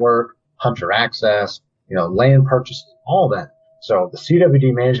habitat work, hunter access, land purchases, all that. So the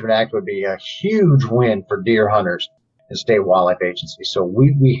CWD Management Act would be a huge win for deer hunters and state wildlife agencies. So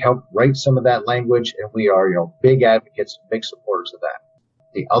we help write some of that language, and we are, big advocates, big supporters of that.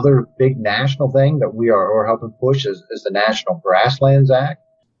 The other big national thing that we're helping push is the National Grasslands Act,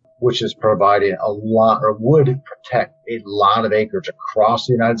 which is providing a lot, or would protect a lot of acreage across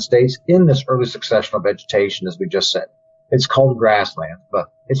the United States in this early successional vegetation, as we just said. It's called grassland, but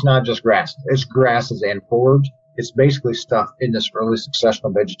it's not just grass. It's grasses and forbs. It's basically stuff in this early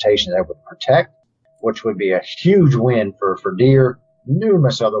successional vegetation that would protect, which would be a huge win for deer,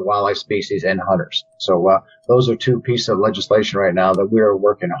 numerous other wildlife species, and hunters. So those are 2 pieces of legislation right now that we are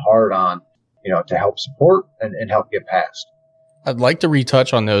working hard on, to help support and help get passed. I'd like to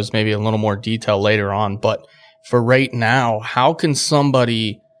retouch on those maybe a little more detail later on, but for right now, how can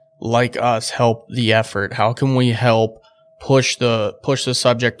somebody like us help the effort? How can we help push the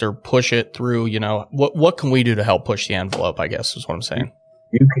subject or push it through? What can we do to help push the envelope, I guess is what I'm saying.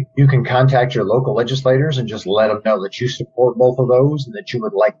 You can contact your local legislators and just let them know that you support both of those and that you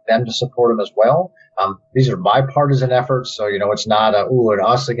would like them to support them as well. These are bipartisan efforts, so it's not an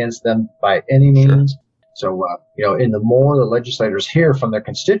us against them by any means. Sure. So and the more the legislators hear from their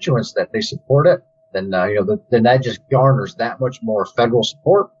constituents that they support it, then then that just garners that much more federal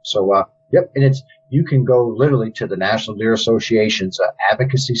support. So yep, and you can go literally to the National Deer Association's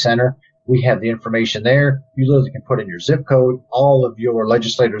advocacy center. We have the information there. You literally can put in your zip code. All of your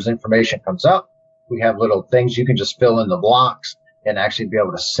legislators' information comes up. We have little things you can just fill in the blocks and actually be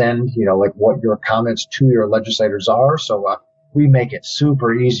able to send, like what your comments to your legislators are. So we make it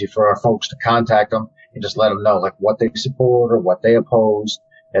super easy for our folks to contact them and just let them know like what they support or what they oppose.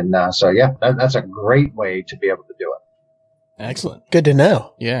 And so, yeah, that's a great way to be able to do it. Excellent. Good to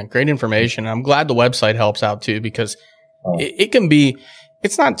know. Yeah, great information. I'm glad the website helps out too, because it can be,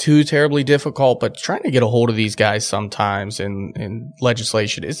 it's not too terribly difficult, but trying to get a hold of these guys sometimes in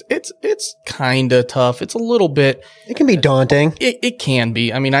legislation it's kind of tough. It's a little bit. It can be daunting. It can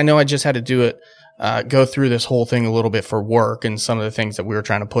be. I mean, I know I just had to do it, go through this whole thing a little bit for work and some of the things that we were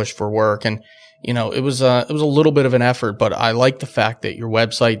trying to push for work. And, it was a little bit of an effort, but I like the fact that your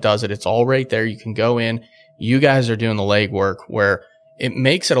website does it. It's all right there. You can go in. You guys are doing the legwork where it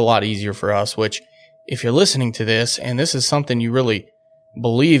makes it a lot easier for us, which if you're listening to this and this is something you really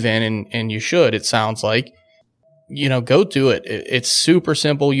believe in and you should, it sounds like, go do it. It's super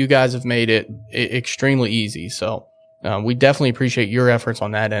simple. You guys have made it extremely easy. So we definitely appreciate your efforts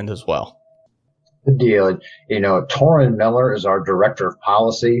on that end as well. Good deal. Torrin Miller is our director of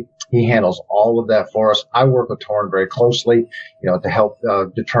policy. He handles all of that for us. I work with Torrin very closely, to help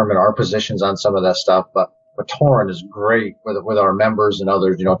determine our positions on some of that stuff. But Torrin is great with our members and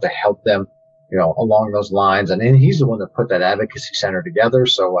others, to help them, along those lines. And he's the one that put that advocacy center together.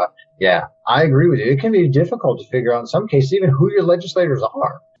 So, yeah, I agree with you. It can be difficult to figure out in some cases even who your legislators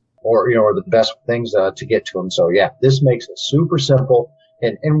are or, or the best things to get to them. So, yeah, this makes it super simple.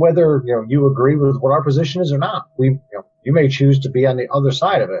 And whether, you agree with what our position is or not, you may choose to be on the other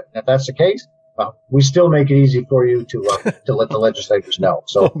side of it. And if that's the case, well, we still make it easy for you to let the legislators know.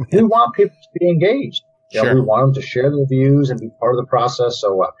 So we want people to be engaged. Sure. We want them to share their views and be part of the process.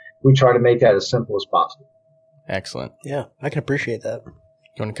 So we try to make that as simple as possible. Excellent. Yeah, I can appreciate that. You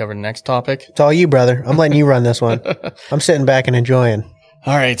want to cover the next topic? It's all you, brother. I'm letting you run this one. I'm sitting back and enjoying.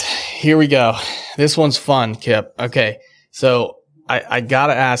 All right, here we go. This one's fun, Kip. Okay, so I got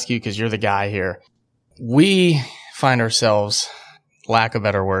to ask you because you're the guy here. We find ourselves, lack of a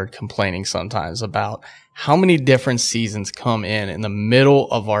better word, complaining sometimes about how many different seasons come in the middle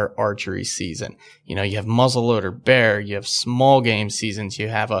of our archery season. You have muzzleloader bear, you have small game seasons, you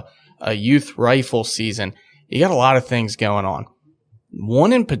have a youth rifle season. You got a lot of things going on.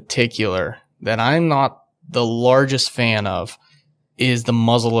 One in particular that I'm not the largest fan of is the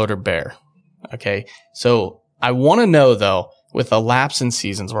muzzleloader bear. Okay. So I want to know though, with the lapse in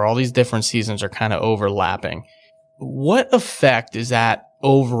seasons where all these different seasons are kind of overlapping, what effect is that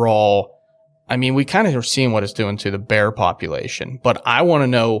overall? I mean, we kind of are seeing what it's doing to the bear population, but I want to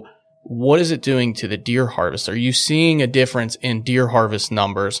know, what is it doing to the deer harvest? Are you seeing a difference in deer harvest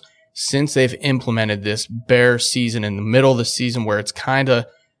numbers since they've implemented this bear season in the middle of the season where it's kind of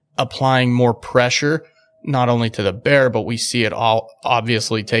applying more pressure, not only to the bear, but we see it all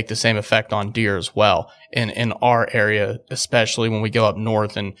obviously take the same effect on deer as well in our area, especially when we go up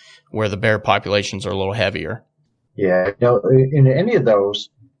north and where the bear populations are a little heavier? Yeah, in any of those,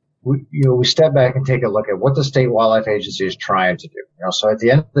 we step back and take a look at what the state wildlife agency is trying to do. So at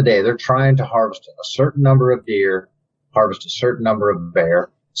the end of the day, they're trying to harvest a certain number of deer, harvest a certain number of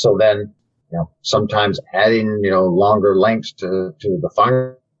bear. So then, sometimes adding, longer lengths to the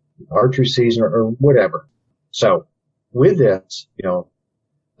final archery season or whatever. So with this,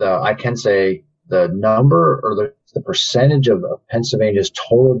 I can say the number or the percentage of Pennsylvania's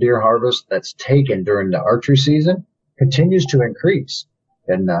total deer harvest that's taken during the archery season continues to increase.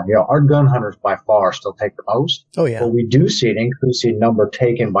 And, our gun hunters by far still take the most. Oh, yeah. But we do see an increasing number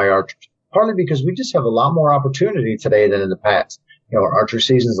taken by archers, partly because we just have a lot more opportunity today than in the past. Our archery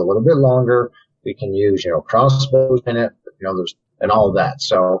season is a little bit longer. We can use, crossbows in it, and all of that.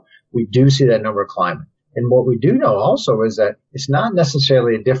 So we do see that number climbing. And what we do know also is that it's not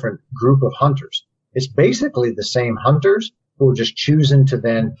necessarily a different group of hunters. It's basically the same hunters who are just choosing to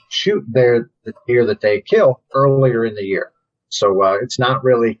then shoot the deer that they kill earlier in the year. So it's not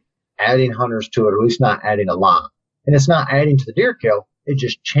really adding hunters to it, or at least not adding a lot. And it's not adding to the deer kill. It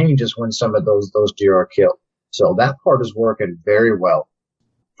just changes when some of those deer are killed. So that part is working very well.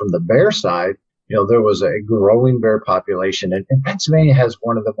 From the bear side, there was a growing bear population, and Pennsylvania has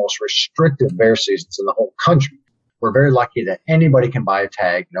one of the most restrictive bear seasons in the whole country. we're very lucky that anybody can buy a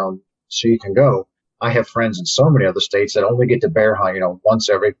tag, so you can go. I have friends in so many other states that only get to bear hunt, once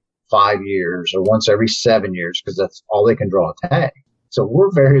every 5 years or once every 7 years because that's all they can draw a tag. So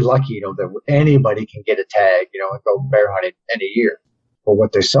we're very lucky, that anybody can get a tag, and go bear hunting any year. But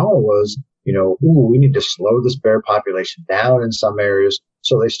what they saw was, we need to slow this bear population down in some areas.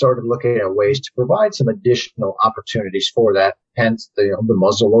 So they started looking at ways to provide some additional opportunities for that. Hence the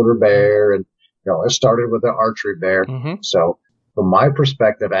muzzleloader bear, and it started with the archery bear. Mm-hmm. So from my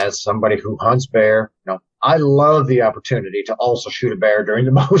perspective, as somebody who hunts bear, I love the opportunity to also shoot a bear during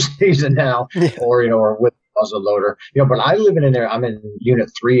the bow season now, or with muzzleloader. But I live in an area. I'm in Unit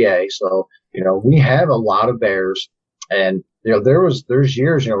 3A, so we have a lot of bears, and there's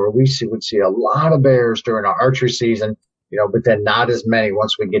years where we would see a lot of bears during our archery season, but then not as many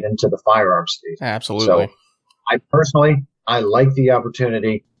once we get into the firearms season. Absolutely. So I like the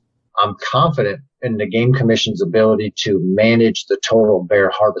opportunity. I'm confident in the Game Commission's ability to manage the total bear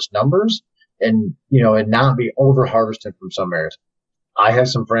harvest numbers and not be over harvesting from some areas. I have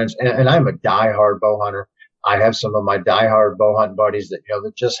some friends, and I'm a diehard bow hunter. I have some of my diehard bow hunt buddies that,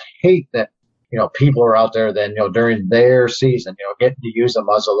 that just hate that, people are out there then, during their season, getting to use a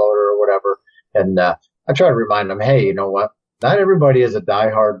muzzleloader or whatever. And, I try to remind them, hey, you know what? Not everybody is a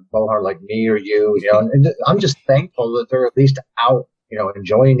diehard bow hunter like me or you, and I'm just thankful that they're at least out,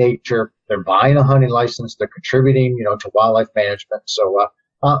 enjoying nature. They're buying a hunting license. They're contributing, to wildlife management. So,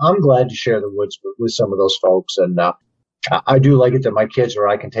 I'm glad to share the woods with some of those folks. And, I do like it that my kids or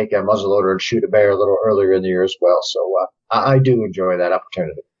I can take a muzzleloader and shoot a bear a little earlier in the year as well. So, I do enjoy that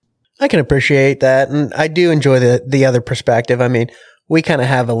opportunity. I can appreciate that. And I do enjoy the other perspective. I mean, we kind of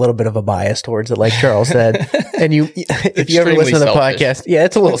have a little bit of a bias towards it, like Charles said. And if you ever listen to the podcast,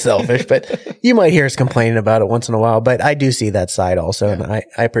 it's a little selfish, but you might hear us complaining about it once in a while. But I do see that side also, and I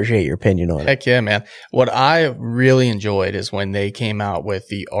appreciate your opinion on it. Heck yeah, man. What I really enjoyed is when they came out with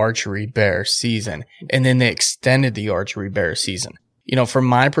the archery bear season, and then they extended the archery bear season. From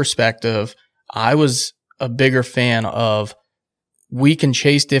my perspective, I was a bigger fan of we can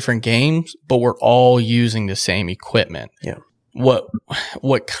chase different games, but we're all using the same equipment. Yeah.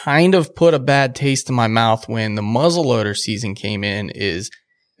 What kind of put a bad taste in my mouth when the muzzleloader season came in is,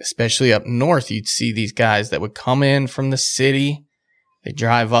 especially up north, you'd see these guys that would come in from the city, they'd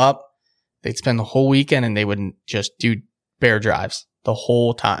drive up, they'd spend the whole weekend, and they would just do bear drives the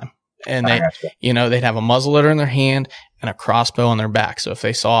whole time. And they'd have a muzzleloader in their hand and a crossbow on their back. So if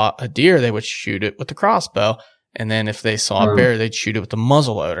they saw a deer, they would shoot it with the crossbow. And then if they saw a bear, they'd shoot it with the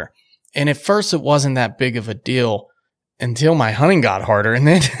muzzleloader. And at first it wasn't that big of a deal until my hunting got harder. And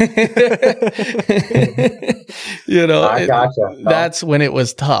then, I gotcha. That's when it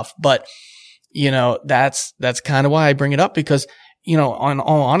was tough. But, that's kind of why I bring it up, because, on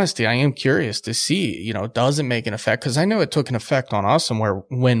all honesty, I am curious to see, does it make an effect? Because I know it took an effect on us somewhere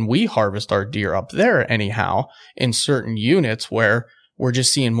when we harvest our deer up there anyhow, in certain units where we're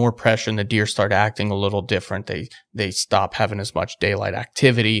just seeing more pressure and the deer start acting a little different. They stop having as much daylight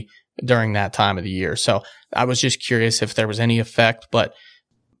activity during that time of the year. So I was just curious if there was any effect, but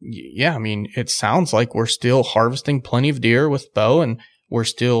yeah, I mean, it sounds like we're still harvesting plenty of deer with bow, and we're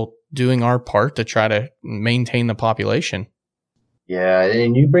still doing our part to try to maintain the population. Yeah,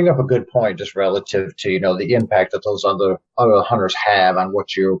 and you bring up a good point just relative to, the impact that those other hunters have on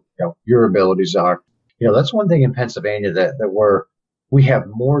what your abilities are. That's one thing in Pennsylvania that we have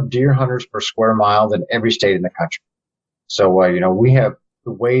more deer hunters per square mile than every state in the country. So, we have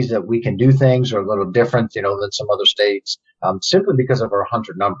the ways that we can do things are a little different, than some other states, simply because of our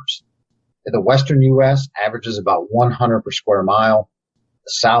hunter numbers. In the Western U.S. averages about 100 per square mile.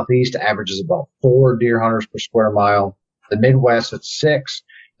 The Southeast averages about 4 deer hunters per square mile. The Midwest, it's 6.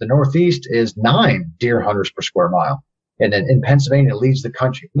 The Northeast is 9 deer hunters per square mile. And then in Pennsylvania, it leads the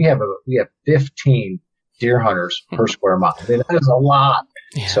country. We have 15 deer hunters per square mile. I mean, that is a lot.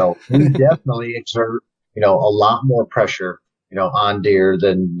 Yeah. So we definitely exert, a lot more pressure, on deer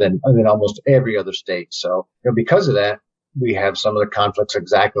than almost every other state. So, because of that, we have some of the conflicts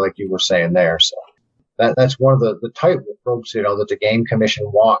exactly like you were saying there. So that's one of the tightrope ropes, that the Game Commission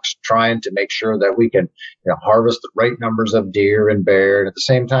walks, trying to make sure that we can, harvest the right numbers of deer and bear, and at the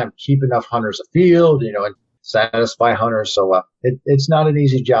same time keep enough hunters afield, and satisfy hunters. So it's not an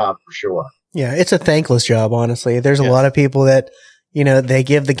easy job for sure. Yeah, it's a thankless job, honestly. There's a lot of people that, they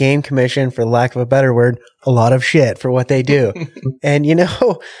give the Game Commission, for lack of a better word, a lot of shit for what they do. And,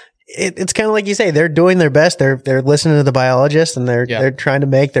 it's kind of like you say, they're doing their best. They're listening to the biologists, and they're trying to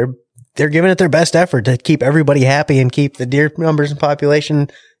make they're giving it their best effort to keep everybody happy and keep the deer numbers and population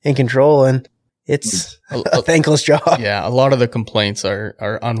in control. And it's a thankless job. Yeah. A lot of the complaints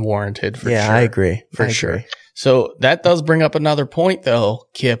are unwarranted for sure. Yeah, I agree. For sure. So that does bring up another point, though,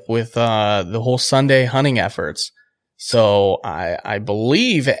 Kip, with the whole Sunday hunting efforts. So I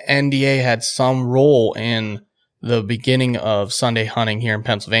believe NDA had some role in the beginning of Sunday hunting here in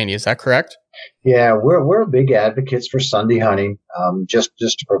Pennsylvania. Is that correct? Yeah, we're big advocates for Sunday hunting, just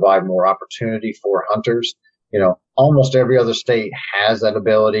to provide more opportunity for hunters. Almost every other state has that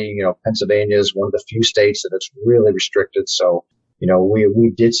ability. Pennsylvania is one of the few states that it's really restricted. So,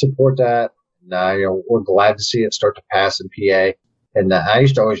 we did support that. And, we're glad to see it start to pass in PA. And I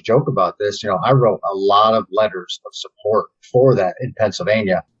used to always joke about this. I wrote a lot of letters of support for that in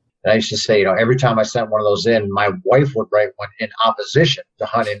Pennsylvania. And I used to say, every time I sent one of those in, my wife would write one in opposition to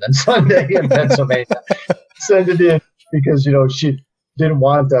hunting on Sunday in Pennsylvania. Send it in because, she didn't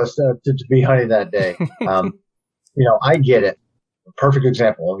want us to be hunting that day. I get it. Perfect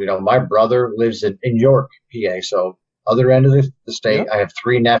example. My brother lives in York, PA. So other end of the state, yep. I have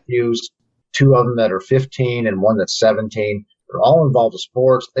 3 nephews, 2 of them that are 15 and 1 that's 17. They're all involved in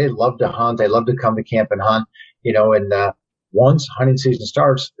sports. They love to hunt. They love to come to camp and hunt, and once hunting season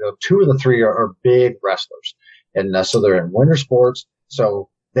starts, 2 of the 3 are big wrestlers. And so they're in winter sports. So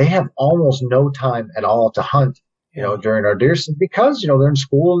they have almost no time at all to hunt, during our deer season because, they're in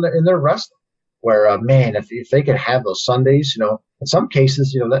school and they're wrestling. Where, man, if they could have those Sundays, in some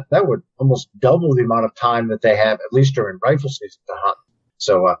cases, that would almost double the amount of time that they have, at least during rifle season, to hunt.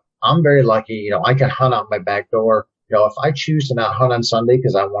 So, I'm very lucky, I can hunt out my back door. If I choose to not hunt on Sunday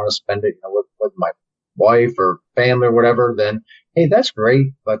because I want to spend it, with my wife or family or whatever, then, hey, that's great.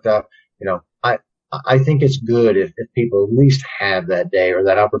 But, I think it's good if people at least have that day or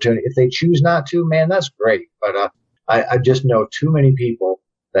that opportunity. If they choose not to, man, that's great. But, I just know too many people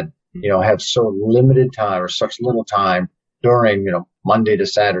that, have so limited time or such little time during, Monday to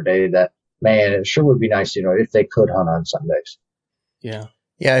Saturday that, man, it sure would be nice, if they could hunt on Sundays. Yeah.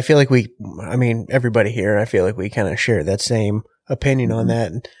 Yeah, I feel like everybody here, I feel like we kind of share that same opinion on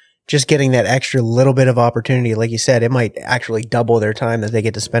that. And just getting that extra little bit of opportunity, like you said, it might actually double their time that they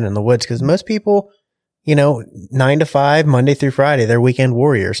get to spend in the woods. Because most people, 9 to 5, Monday through Friday, they're weekend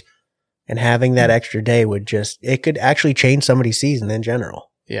warriors. And having that extra day it could actually change somebody's season in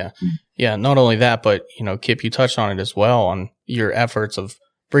general. Yeah. Yeah. Not only that, but, Kip, you touched on it as well on your efforts of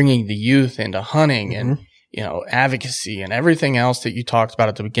bringing the youth into hunting and, advocacy and everything else that you talked about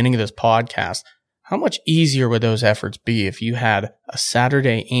at the beginning of this podcast. How much easier would those efforts be if you had a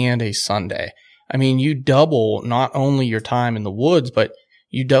Saturday and a Sunday? I mean, you double not only your time in the woods, but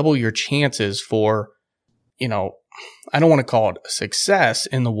you double your chances for, I don't want to call it a success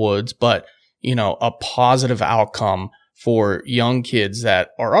in the woods, but, a positive outcome for young kids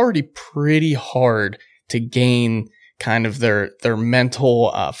that are already pretty hard to gain kind of their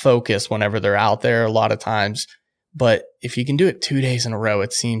mental focus whenever they're out there a lot of times. But if you can do it 2 days in a row,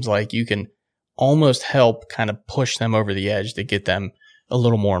 it seems like you can almost help kind of push them over the edge to get them a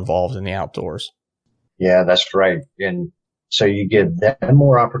little more involved in the outdoors. Yeah, that's right. And so you give them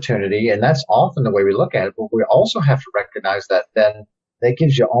more opportunity, and that's often the way we look at it. But we also have to recognize that then that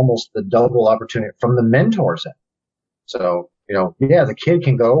gives you almost the double opportunity from the mentors in. So, the kid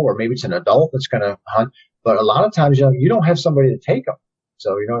can go, or maybe it's an adult that's going to hunt. But a lot of times, you don't have somebody to take them.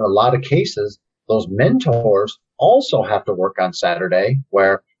 So, in a lot of cases, those mentors also have to work on Saturday,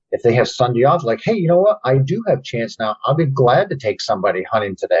 where if they have Sunday off, like, hey, you know what? I do have a chance now. I'll be glad to take somebody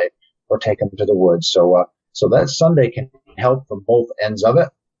hunting today or take them to the woods. So that Sunday can help from both ends of it.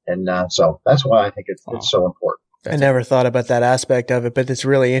 And so that's why I think it's so important. I never thought about that aspect of it, but it's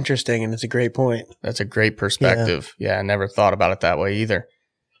really interesting and it's a great point. That's a great perspective. Yeah, I never thought about it that way either.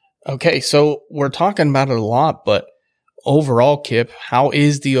 Okay, so we're talking about it a lot, but overall, Kip, how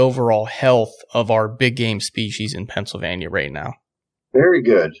is the overall health of our big game species in Pennsylvania right now? Very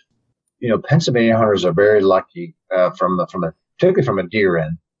good. Pennsylvania hunters are very lucky particularly from a deer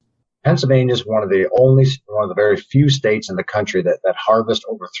end. Pennsylvania is one of the very few states in the country that harvest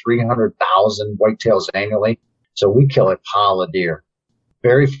over 300,000 whitetails annually. So we kill a pile of deer.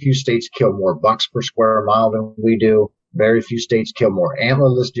 Very few states kill more bucks per square mile than we do. Very few states kill more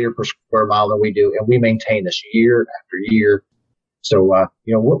antlerless deer per square mile than we do. And we maintain this year after year. So,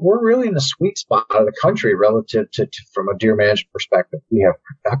 we're really in the sweet spot of the country relative to from a deer management perspective. We have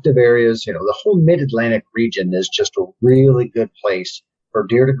productive areas. The whole mid-Atlantic region is just a really good place for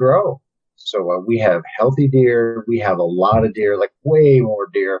deer to grow. So, we have healthy deer. We have a lot of deer, like way more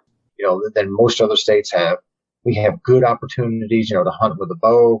deer, than most other states have. We have good opportunities, to hunt with a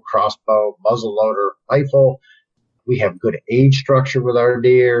bow, crossbow, muzzleloader, rifle. We have good age structure with our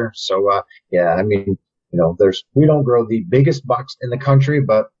deer. So, we don't grow the biggest bucks in the country,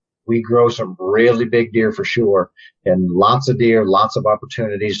 but we grow some really big deer for sure, and lots of deer, lots of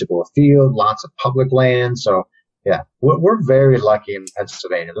opportunities to go afield, lots of public land. So yeah, we're very lucky in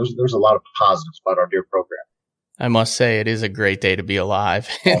Pennsylvania. There's a lot of positives about our deer program. I must say it is a great day to be alive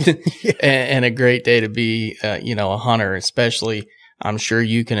and a great day to be, a hunter, especially. I'm sure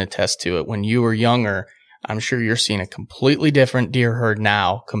you can attest to it. When you were younger, I'm sure you're seeing a completely different deer herd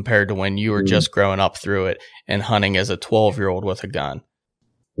now compared to when you were just growing up through it and hunting as a 12-year-old with a gun.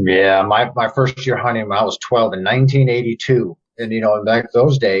 Yeah, my first year hunting when I was 12 in 1982. And, in back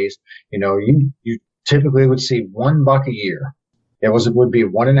those days, you typically would see one buck a year. Would be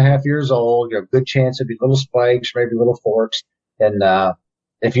 1.5 years old. You have a good chance it'd be little spikes, maybe little forks. And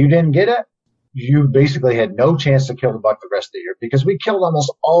if you didn't get it, you basically had no chance to kill the buck the rest of the year, because we killed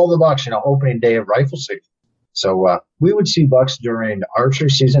almost all the bucks, opening day of rifle season. So we would see bucks during archery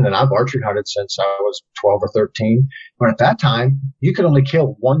season, and I've archery hunted since I was 12 or 13. But at that time, you could only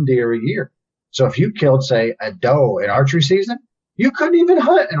kill one deer a year. So if you killed, say, a doe in archery season, you couldn't even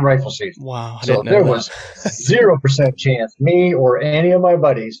hunt in rifle season. Wow. So there was 0% chance me or any of my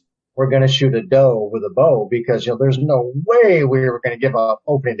buddies were going to shoot a doe with a bow, because there's no way we were going to give up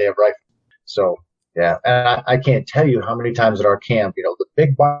opening day of rifle. So yeah, and I can't tell you how many times at our camp, the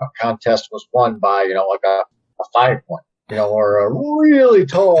big buck contest was won by, like a 5-point, or a really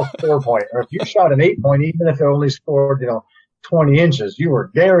tall 4-point. Or if you shot an 8-point, even if it only scored, 20 inches, you were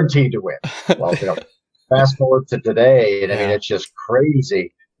guaranteed to win. Well, fast forward to today, and I mean, it's just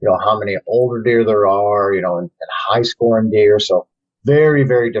crazy, how many older deer there are, and high scoring deer. So very,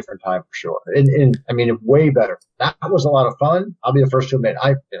 very different time for sure. And I mean, way better. That was a lot of fun. I'll be the first to admit,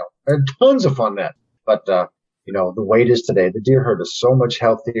 I had tons of fun then. But, the way it is today, the deer herd is so much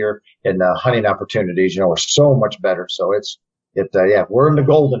healthier, and the hunting opportunities, are so much better. So we're in the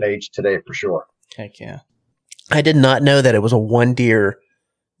golden age today for sure. Heck yeah. I did not know that it was a one deer,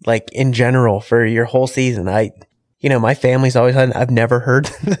 like in general, for your whole season. My family's always hunting. I've never heard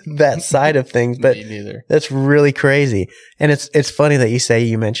that side of things, but Me neither. That's really crazy. And it's funny that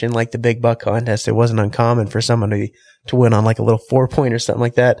you mentioned like the big buck contest. It wasn't uncommon for someone to win on like a little 4-point or something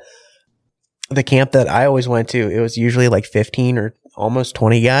like that. The camp that I always went to, it was usually like 15 or almost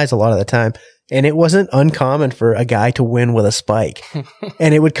 20 guys a lot of the time. And it wasn't uncommon for a guy to win with a spike.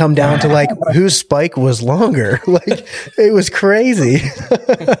 And it would come down to like whose spike was longer. Like it was crazy.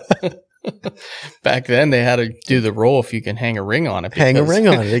 Back then they had to do the roll if you can hang a ring on it. Hang a ring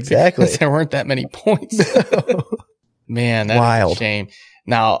on it, exactly. There weren't that many points. Man, that's wild. A shame.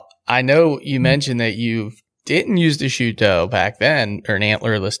 Now, I know you mentioned that you didn't use the shoot doe back then, or an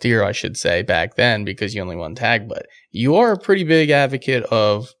antlerless deer, I should say, back then, because you only won tag, but you are a pretty big advocate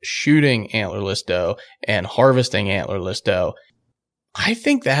of shooting antlerless doe and harvesting antlerless doe. I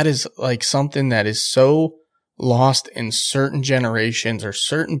think that is like something that is so lost in certain generations or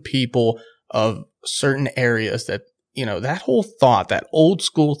certain people of certain areas that, that whole thought, that old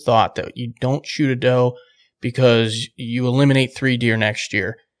school thought that you don't shoot a doe because you eliminate 3 deer next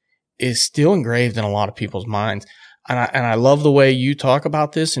year is still engraved in a lot of people's minds. And I love the way you talk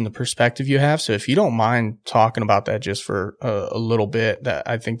about this and the perspective you have. So if you don't mind talking about that just for a little bit, that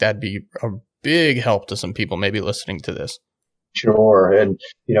I think that'd be a big help to some people maybe listening to this. Sure. And,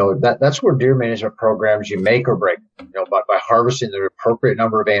 that's where deer management programs, you make or break, by harvesting the appropriate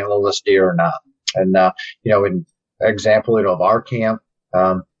number of antlerless deer or not. And, in example, of our camp,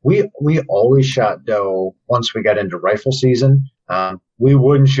 we always shot doe once we got into rifle season. We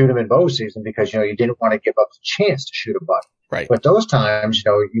wouldn't shoot them in bow season because, you didn't want to give up the chance to shoot a buck. Right. But those times,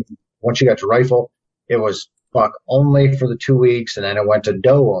 once you got to rifle, it was buck only for the 2 weeks, and then it went to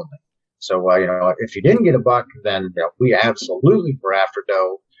doe only. So, if you didn't get a buck, then we absolutely were after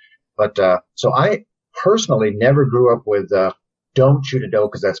doe. But so I personally never grew up with don't shoot a doe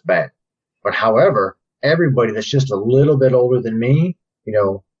because that's bad. But however, everybody that's just a little bit older than me,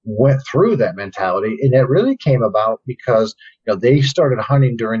 went through that mentality, and it really came about because they started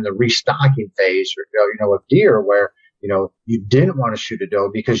hunting during the restocking phase, of deer, where you didn't want to shoot a doe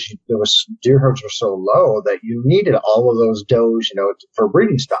because deer herds were so low that you needed all of those does, for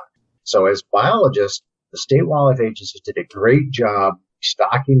breeding stock. So as biologists, the state wildlife agencies did a great job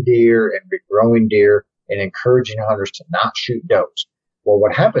stocking deer and regrowing deer and encouraging hunters to not shoot does. Well,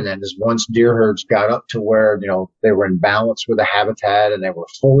 what happened then is once deer herds got up to where, they were in balance with the habitat and they were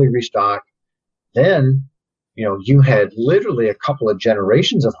fully restocked, then, you had literally a couple of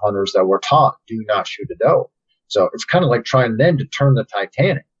generations of hunters that were taught, do not shoot a doe. So it's kind of like trying then to turn the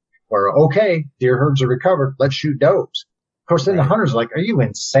Titanic, where, okay, deer herds are recovered, let's shoot does. Of course, then the hunters are like, are you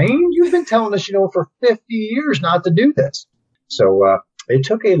insane? You've been telling us, for 50 years not to do this. So it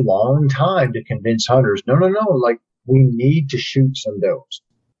took a long time to convince hunters, no, like, we need to shoot some does.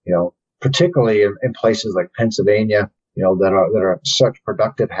 particularly in places like Pennsylvania, that are such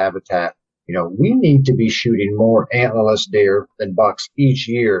productive habitat. We need to be shooting more antlerless deer than bucks each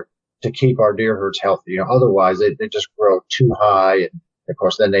year to keep our deer herds healthy. Otherwise they just grow too high. And of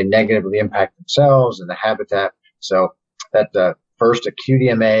course, then they negatively impact themselves and the habitat. So that first a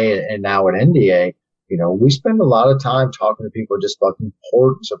QDMA and now an NDA, we spend a lot of time talking to people just about the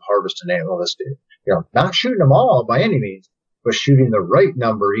importance of harvesting antlerless deer. Not shooting them all by any means, but shooting the right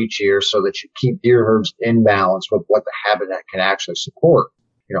number each year so that you keep deer herds in balance with what the habitat can actually support.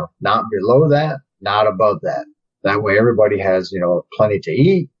 Not below that, not above that. That way everybody has, plenty to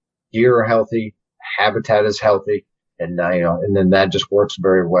eat, deer are healthy, habitat is healthy, and then that just works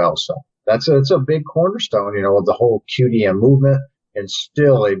very well. So it's a big cornerstone, of the whole QDM movement, and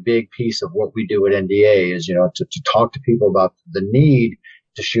still a big piece of what we do at NDA is, to talk to people about the need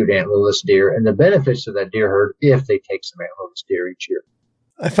to shoot antlerless deer and the benefits of that deer herd if they take some antlerless deer each year.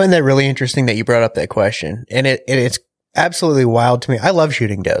 I find that really interesting that you brought up that question, and it's absolutely wild to me. I love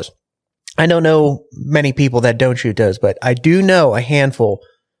shooting does. I don't know many people that don't shoot does, but I do know a handful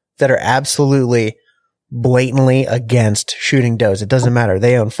that are absolutely blatantly against shooting does. It doesn't matter.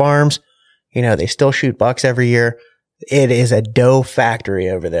 They own farms. They still shoot bucks every year. It is a doe factory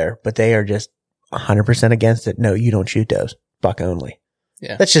over there, but they are just 100% against it. No, you don't shoot does. Buck only.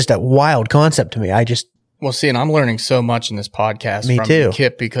 Yeah. That's just a wild concept to me. Well, see, and I'm learning so much in this podcast Me from too.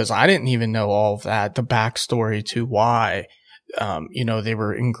 Kip, because I didn't even know all of that, the backstory to why, they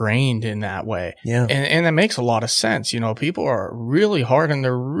were ingrained in that way. Yeah. And that makes a lot of sense. People are really hard and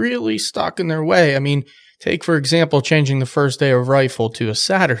they're really stuck in their way. I mean, take, for example, changing the first day of rifle to a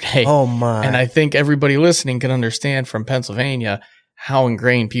Saturday. Oh my. And I think everybody listening can understand from Pennsylvania how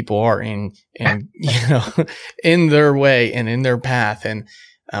ingrained people are in in their way and in their path, and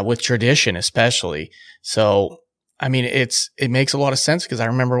with tradition especially. So, I mean, it makes a lot of sense, because I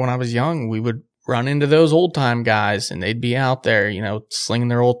remember when I was young, we would run into those old time guys and they'd be out there, slinging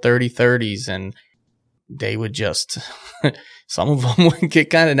their old 30-30s, and they would just, some of them would get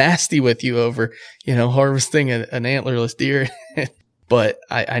kind of nasty with you over, harvesting an antlerless deer. But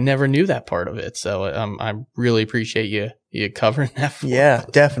I never knew that part of it. So I really appreciate you covering that for us.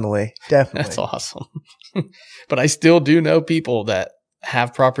 Definitely. That's awesome. But I still do know people that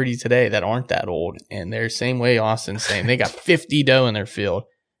have property today that aren't that old, and they're same way Austin's saying. They got 50 doe in their field,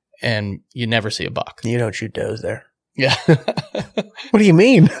 and you never see a buck. You don't shoot does there. Yeah. What do you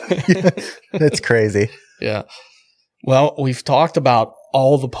mean? That's crazy. Yeah. Well, we've talked about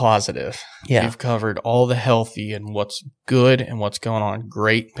all the positive. Yeah. We've covered all the healthy and what's good and what's going on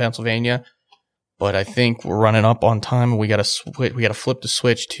great in Pennsylvania. But I think we're running up on time, and we got to flip the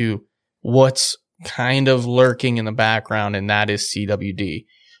switch to what's kind of lurking in the background, and that is CWD.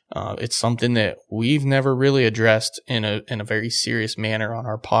 It's something that we've never really addressed in a very serious manner on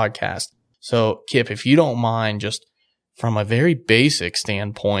our podcast. So, Kip, if you don't mind, just from a very basic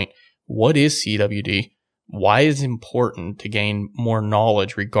standpoint, what is CWD? Why is it important to gain more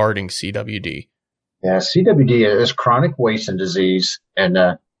knowledge regarding CWD? Yeah, CWD is chronic wasting disease, and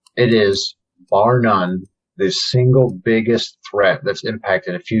it is, bar none, the single biggest threat that's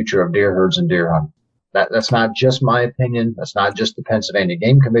impacting the future of deer herds and deer hunting. That's not just my opinion. That's not just the Pennsylvania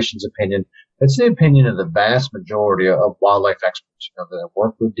Game Commission's opinion. It's the opinion of the vast majority of wildlife experts that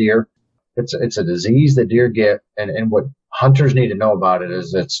work with deer. It's a disease that deer get, and what hunters need to know about it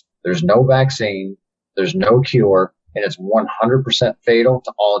is there's no vaccine, there's no cure, and it's 100% fatal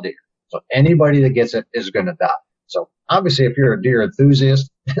to all deer. So anybody that gets it is going to die. So obviously, if you're a deer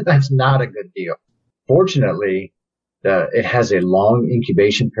enthusiast, that's not a good deal. Fortunately, it has a long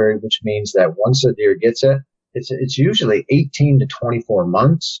incubation period, which means that once a deer gets it, it's usually 18 to 24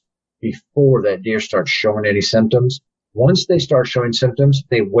 months before that deer starts showing any symptoms. Once they start showing symptoms,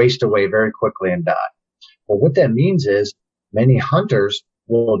 they waste away very quickly and die. Well, what that means is many hunters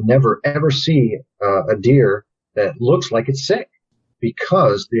will never ever see a deer that looks like it's sick,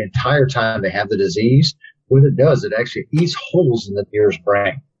 because the entire time they have the disease, what it does, it actually eats holes in the deer's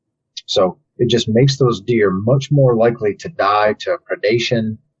brain. So it just makes those deer much more likely to die to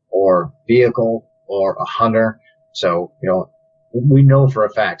predation or vehicle or a hunter. So, we know for a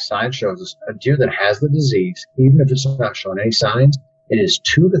fact, science shows us a deer that has the disease, even if it's not showing any signs, it is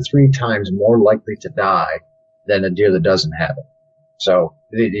 2 to 3 times more likely to die than a deer that doesn't have it. So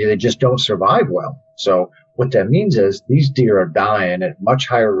they just don't survive well. So what that means is these deer are dying at much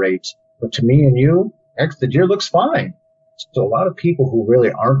higher rates. But to me and you, the deer looks fine. So a lot of people who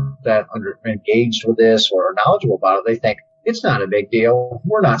really aren't that engaged with this or are knowledgeable about it, they think it's not a big deal.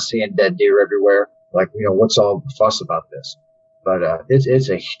 We're not seeing dead deer everywhere. Like, what's all the fuss about this? But it's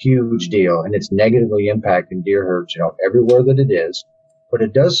a huge deal, and it's negatively impacting deer herds, everywhere that it is. but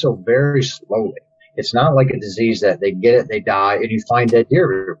it does so very slowly. It's not like a disease that they get it, they die, and you find dead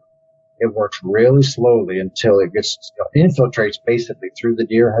deer. It works really slowly until it infiltrates basically through the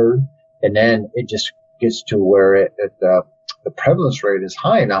deer herd, and then it just gets to where the prevalence rate is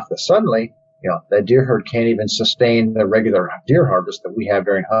high enough that suddenly, that deer herd can't even sustain the regular deer harvest that we have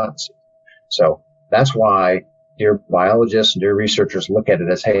during hunting season. So that's why deer biologists and deer researchers look at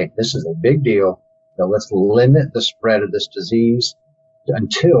it as, hey, this is a big deal. Now let's limit the spread of this disease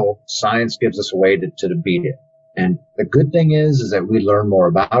until science gives us a way to beat it. And the good thing is that we learn more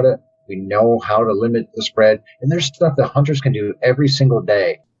about it. We know how to limit the spread. And there's stuff that hunters can do every single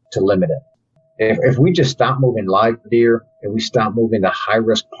day to limit it. If we just stop moving live deer and we stop moving the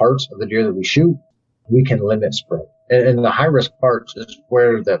high-risk parts of the deer that we shoot, we can limit spread. And the high-risk parts is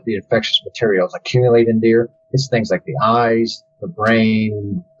where the infectious materials accumulate in deer. It's things like the eyes, the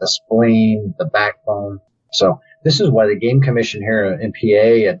brain, the spleen, the backbone. So this is why the Game Commission here in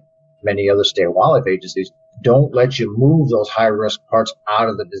PA and many other state wildlife agencies don't let you move those high-risk parts out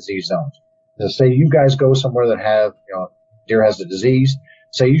of the disease zones. So say you guys go somewhere that have, deer has the disease.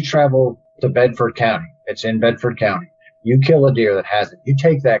 Say you travel to Bedford County. It's in Bedford County. You kill a deer that has it. You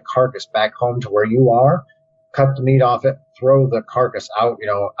take that carcass back home to where you are, cut the meat off it, throw the carcass out,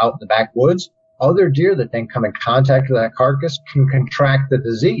 out in the backwoods. Other deer that then come in contact with that carcass can contract the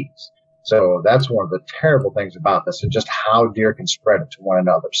disease. So that's one of the terrible things about this, and just how deer can spread it to one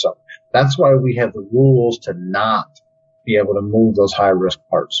another. So that's why we have the rules to not be able to move those high-risk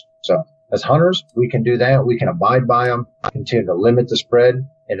parts. So as hunters, we can do that. We can abide by them, continue to limit the spread.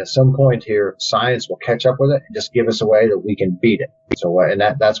 And at some point here, science will catch up with it and just give us a way that we can beat it. So, and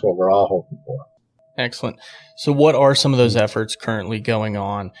that's what we're all hoping for. Excellent. So what are some of those efforts currently going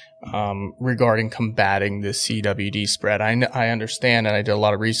on regarding combating the CWD spread? I understand, and I did a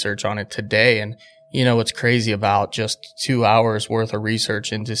lot of research on it today. And, what's crazy about just 2 hours worth of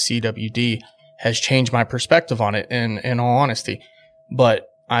research into CWD has changed my perspective on it, in all honesty. But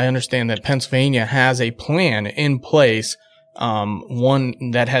I understand that Pennsylvania has a plan in place,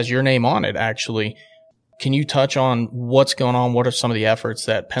 one that has your name on it, actually. Can you touch on what's going on? What are some of the efforts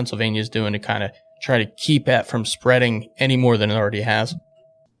that Pennsylvania is doing to kind of try to keep that from spreading any more than it already has?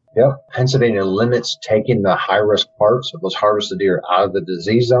 Yep. Pennsylvania limits taking the high-risk parts of those harvested deer out of the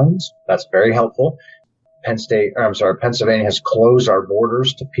disease zones. That's very helpful. Pennsylvania has closed our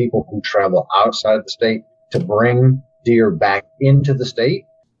borders to people who travel outside of the state to bring deer back into the state.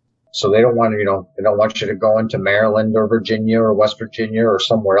 So they don't want you to go into Maryland or Virginia or West Virginia or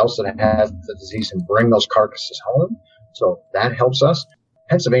somewhere else that has the disease and bring those carcasses home. So that helps us.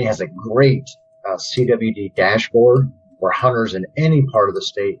 Pennsylvania has a great CWD dashboard where hunters in any part of the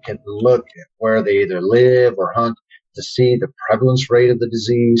state can look at where they either live or hunt to see the prevalence rate of the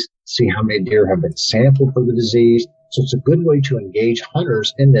disease, see how many deer have been sampled for the disease. So it's a good way to engage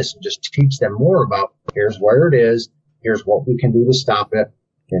hunters in this and just teach them more about here's where it is, here's what we can do to stop it.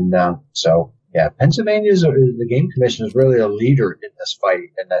 And Pennsylvania the Game Commission is really a leader in this fight,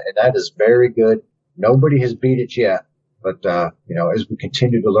 and that is very good. Nobody has beat it yet. But, as we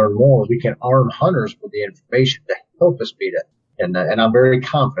continue to learn more, we can arm hunters with the information to help us beat it. And I'm very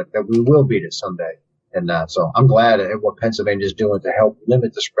confident that we will beat it someday. And so I'm glad at what Pennsylvania is doing to help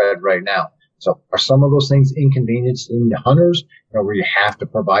limit the spread right now. So are some of those things inconveniencing the hunters, where you have to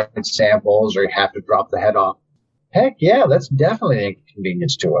provide samples or you have to drop the head off? Heck yeah, that's definitely an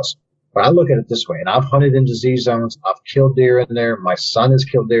inconvenience to us. But I look at it this way, and I've hunted in disease zones. I've killed deer in there. My son has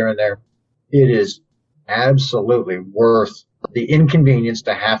killed deer in there. It is absolutely worth the inconvenience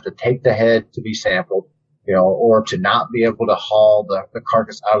to have to take the head to be sampled, or to not be able to haul the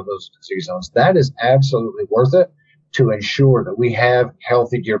carcass out of those disease zones. That is absolutely worth it to ensure that we have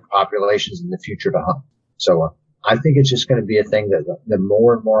healthy deer populations in the future to hunt. So I think it's just going to be a thing that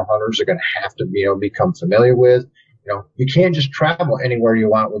more and more hunters are going to have to become familiar with. You can't just travel anywhere you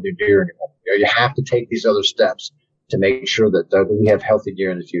want with your deer anymore. You have to take these other steps to make sure that we have healthy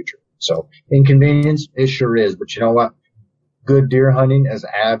deer in the future. So inconvenience, it sure is. But you know what? Good deer hunting is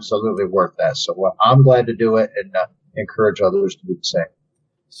absolutely worth that. So I'm glad to do it and encourage others to do the same.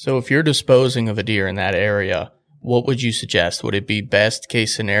 So if you're disposing of a deer in that area, what would you suggest? Would it be best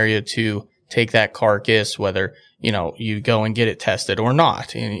case scenario to take that carcass, whether, you go and get it tested or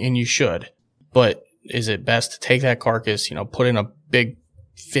not, and you should. But is it best to take that carcass, put in a big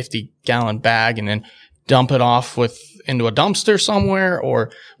 50-gallon bag and then dump it off into a dumpster somewhere? Or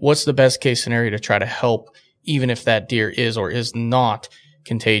what's the best case scenario to try to help, even if that deer is or is not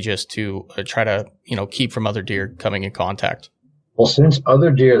contagious, to try to, keep from other deer coming in contact? Well, since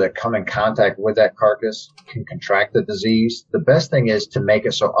other deer that come in contact with that carcass can contract the disease, the best thing is to make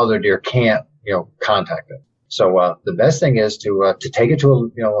it so other deer can't, contact it. So the best thing is to take it to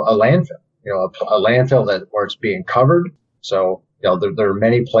a landfill, a landfill where it's being covered. So there are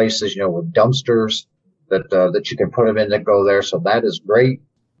many places with dumpsters that you can put them in that go there. So that is great.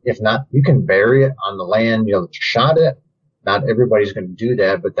 If not, you can bury it on the land that you shot it. Not everybody's going to do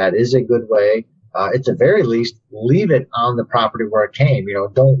that, but that is a good way. At the very least, leave it on the property where it came.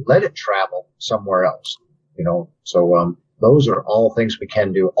 Don't let it travel somewhere else. So those are all things we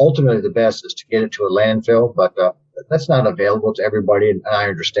can do. Ultimately, the best is to get it to a landfill, but that's not available to everybody, and I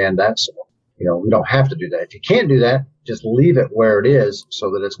understand that. So we don't have to do that. If you can't do that, just leave it where it is so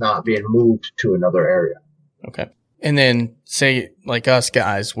that it's not being moved to another area. Okay. And then say, like us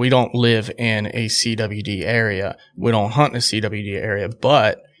guys, we don't live in a CWD area. We don't hunt in a CWD area,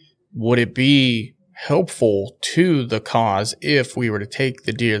 but would it be helpful to the cause if we were to take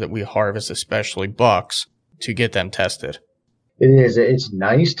the deer that we harvest, especially bucks, to get them tested? It is. It's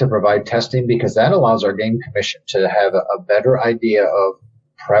nice to provide testing because that allows our game commission to have a better idea of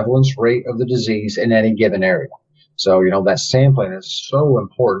prevalence rate of the disease in any given area. So, that sampling is so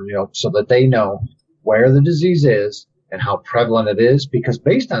important, so that they know where the disease is and how prevalent it is, because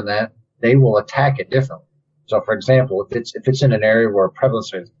based on that, they will attack it differently. So, for example, if it's in an area where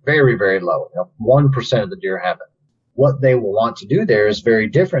prevalence rate is very, very low, 1% of the deer have it, what they will want to do there is very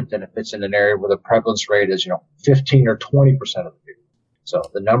different than if it's in an area where the prevalence rate is, 15 or 20% of the deer. So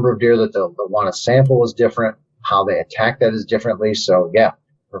the number of deer that they'll want to sample is different. How they attack that is differently. So, yeah,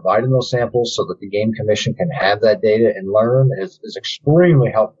 providing those samples so that the Game Commission can have that data and learn is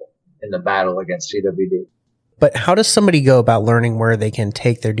extremely helpful in the battle against CWD. But how does somebody go about learning where they can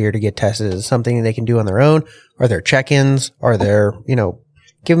take their deer to get tested? Is it something they can do on their own? Are there check-ins? Are there,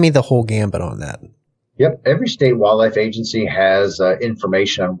 give me the whole gambit on that. Yep. Every state wildlife agency has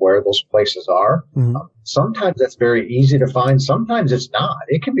information on where those places are. Mm-hmm. Sometimes that's very easy to find. Sometimes it's not.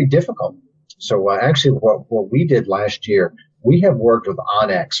 It can be difficult. So actually what we did last year, we have worked with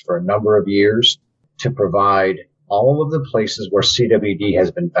Onyx for a number of years to provide all of the places where CWD has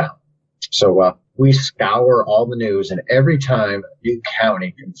been found. So we scour all the news, and every time a new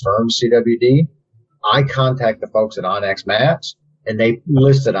county confirms CWD, I contact the folks at Onyx Maps, and they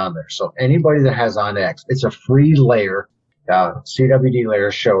list it on there. So anybody that has Onyx, it's a free layer. CWD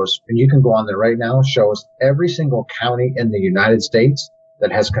layer shows, and you can go on there right now, shows every single county in the United States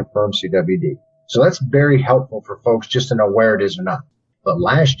that has confirmed CWD. So that's very helpful for folks just to know where it is or not. But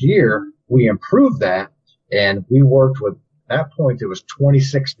last year, we improved that, and we worked with, at that point, there was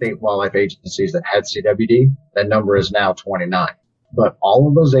 26 state wildlife agencies that had CWD. That number is now 29. But all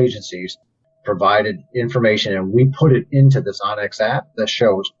of those agencies provided information, and we put it into this Onyx app that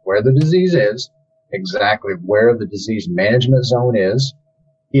shows where the disease is, exactly where the disease management zone is,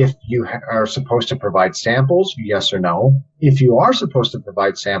 if you are supposed to provide samples, yes or no. If you are supposed to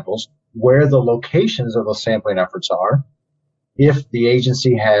provide samples, where the locations of those sampling efforts are. If the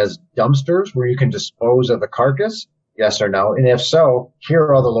agency has dumpsters where you can dispose of the carcass, yes or no. And if so,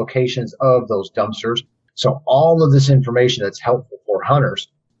 here are the locations of those dumpsters. So all of this information that's helpful for hunters,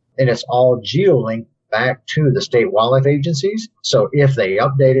 and it's all geolinked back to the state wildlife agencies. So if they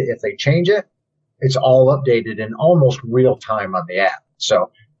update it, if they change it, it's all updated in almost real time on the app.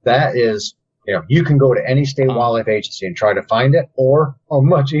 So that is, you can go to any state wildlife agency and try to find it, or a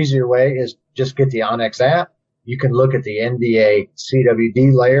much easier way is just get the Onyx app. You can look at the NDA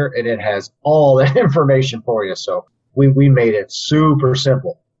CWD layer, and it has all that information for you. So we made it super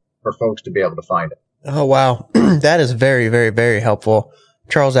simple for folks to be able to find it. Oh, wow. That is very, very, very helpful.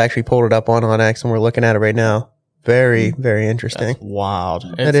 Charles actually pulled it up on Onyx, and we're looking at it right now. Very, very interesting. That's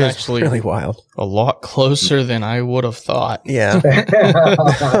wild. That is actually really wild. A lot closer than I would have thought. Yeah.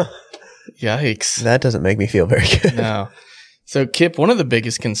 Yikes. That doesn't make me feel very good. No. So, Kip, one of the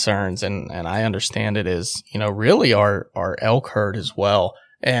biggest concerns, and I understand it, is, really our elk herd as well.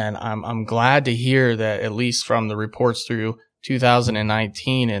 And I'm glad to hear that, at least from the reports through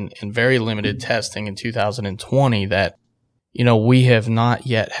 2019 and very limited testing in 2020, that, we have not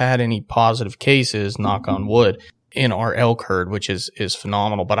yet had any positive cases, knock on wood, in our elk herd, which is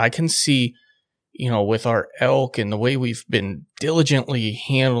phenomenal. But I can see, with our elk and the way we've been diligently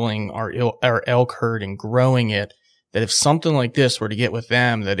handling our elk herd and growing it, that if something like this were to get with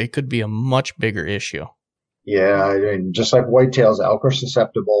them, that it could be a much bigger issue. Yeah, I mean, just like whitetails, elk are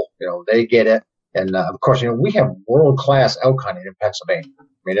susceptible. They get it. And, of course, we have world-class elk hunting in Pennsylvania. I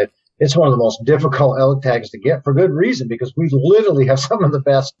mean, it's one of the most difficult elk tags to get for good reason, because we literally have some of the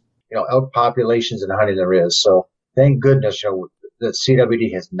best, elk populations in hunting there is. So thank goodness, that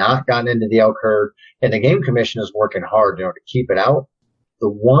CWD has not gotten into the elk herd, and the Game Commission is working hard, to keep it out. The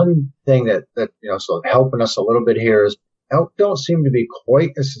one thing that so helping us a little bit here is elk don't seem to be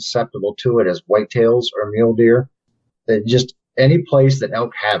quite as susceptible to it as whitetails or mule deer. That just any place that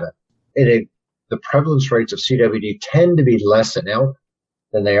elk have the prevalence rates of CWD tend to be less in elk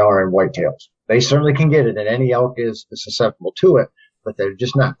than they are in whitetails. They certainly can get it, and any elk is susceptible to it, but they're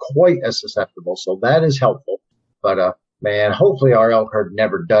just not quite as susceptible. So that is helpful. But, man, hopefully our elk herd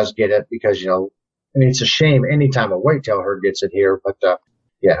never does get it because, it's a shame anytime a whitetail herd gets it here. But,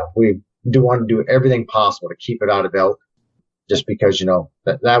 we do want to do everything possible to keep it out of elk just because,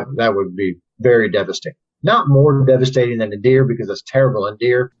 that would be very devastating. Not more devastating than a deer because it's terrible in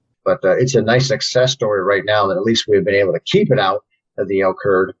deer, but it's a nice success story right now that at least we've been able to keep it out of the elk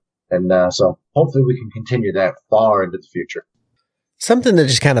herd. And so hopefully we can continue that far into the future. Something that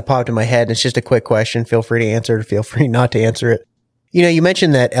just kind of popped in my head, and it's just a quick question. Feel free to answer it. Feel free not to answer it. You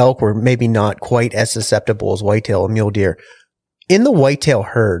mentioned that elk were maybe not quite as susceptible as whitetail and mule deer. In the whitetail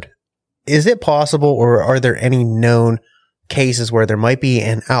herd, is it possible, or are there any known cases where there might be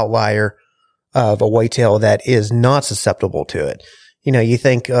an outlier of a whitetail that is not susceptible to it? You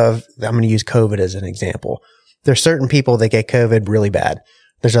think of, I'm going to use COVID as an example. There's certain people that get COVID really bad.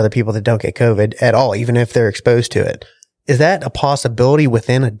 There's other people that don't get COVID at all, even if they're exposed to it. Is that a possibility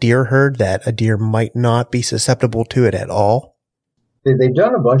within a deer herd that a deer might not be susceptible to it at all? They've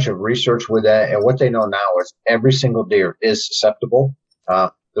done a bunch of research with that, and what they know now is every single deer is susceptible.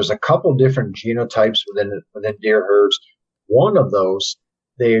 There's a couple different genotypes within deer herds. One of those,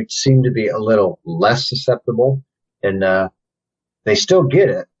 they seem to be a little less susceptible, and they still get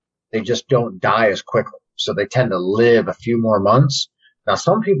it. They just don't die as quickly. So they tend to live a few more months. Now,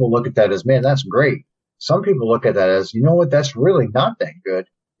 some people look at that as, man, that's great. Some people look at that as, that's really not that good,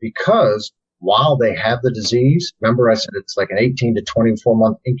 because while they have the disease, remember I said it's like an 18 to 24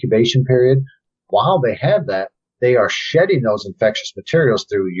 month incubation period. While they have that, they are shedding those infectious materials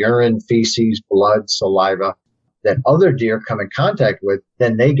through urine, feces, blood, saliva that other deer come in contact with,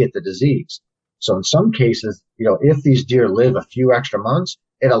 then they get the disease. So in some cases, if these deer live a few extra months,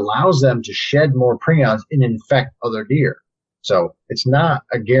 it allows them to shed more prions and infect other deer. So it's not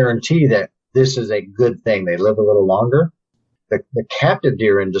a guarantee that this is a good thing. They live a little longer. The captive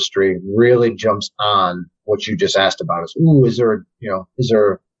deer industry really jumps on what you just asked about. Is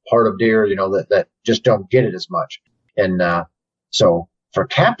there a part of deer, that just don't get it as much? And so for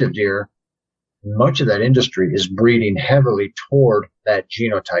captive deer, much of that industry is breeding heavily toward that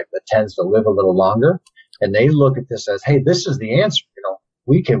genotype that tends to live a little longer. And they look at this as, hey, this is the answer.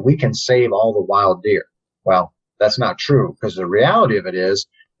 We can save all the wild deer. Well, that's not true, because the reality of it is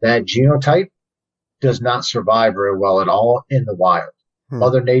that genotype does not survive very well at all in the wild.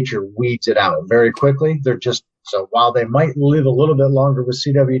 Mother Nature weeds it out very quickly. So while they might live a little bit longer with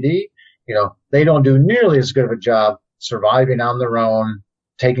CWD, they don't do nearly as good of a job surviving on their own,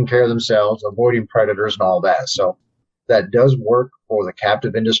 taking care of themselves, avoiding predators and all that. So that does work for the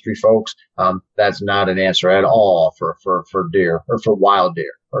captive industry folks. That's not an answer at all for deer or for wild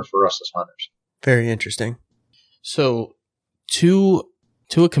deer or for us as hunters. Very interesting. So to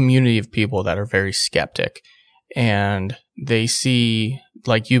a community of people that are very skeptic, and they see,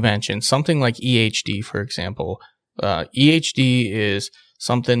 like you mentioned, something like EHD, for example. EHD is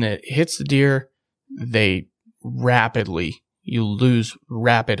something that hits the deer, you lose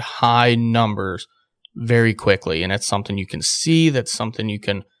rapid high numbers very quickly. And it's something you can see. That's something you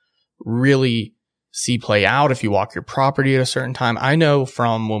can really see play out if you walk your property at a certain time. I know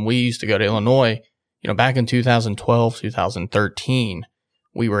from when we used to go to Illinois, back in 2012, 2013,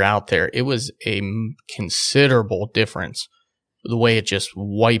 we were out there. It was a considerable difference, the way it just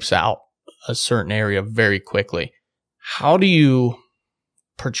wipes out a certain area very quickly. How do you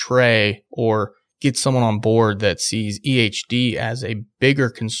portray or get someone on board that sees EHD as a bigger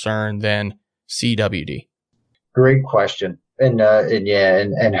concern than CWD? Great question. And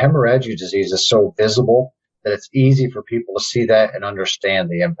hemorrhagic disease is so visible that it's easy for people to see that and understand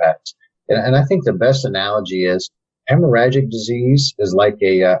the impacts. And I think the best analogy is hemorrhagic disease is like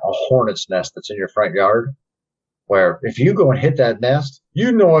a hornet's nest that's in your front yard, where if you go and hit that nest,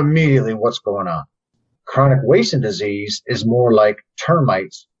 you know immediately what's going on. Chronic wasting disease is more like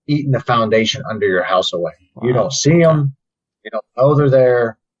termites eating the foundation under your house away. Wow. You don't see them. You don't know they're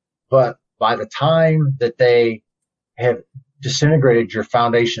there. But by the time that they have disintegrated your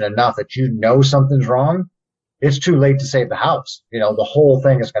foundation enough that you know something's wrong, it's too late to save the house. The whole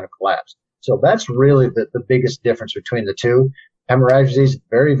thing is going to collapse. So that's really the biggest difference between the two. Hemorrhagic disease is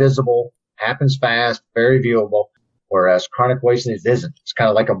very visible, happens fast, very viewable, whereas chronic wasting disease isn't. It's kind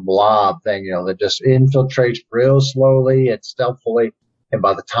of like a blob thing, that just infiltrates real slowly and stealthily. And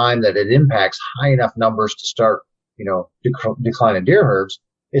by the time that it impacts high enough numbers to start, declining deer herds,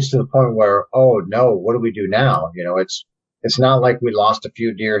 it's to the point where, oh no, what do we do now? It's not like we lost a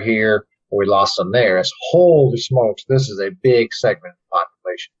few deer here or we lost some there. It's holy smokes, this is a big segment of the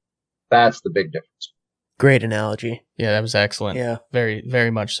population. That's the big difference. Great analogy. Yeah, that was excellent. Yeah. Very,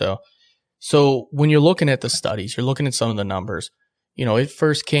 very much so. So when you're looking at the studies, you're looking at some of the numbers. It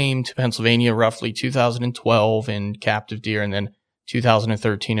first came to Pennsylvania roughly 2012 in captive deer and then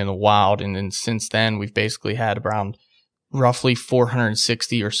 2013 in the wild. And then since then, we've basically had around roughly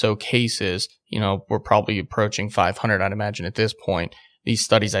 460 or so cases. We're probably approaching 500, I'd imagine, at this point. These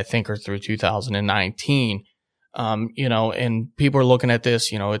studies, I think, are through 2019. And people are looking at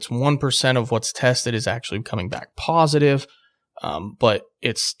this, it's 1% of what's tested is actually coming back positive. But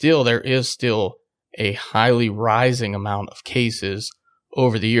there is still a highly rising amount of cases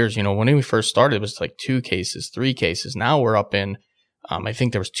over the years. When we first started, it was like 2 cases, 3 cases. Now we're up in, I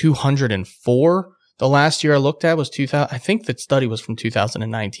think there was 204. The last year I looked at was 2000. I think that study was from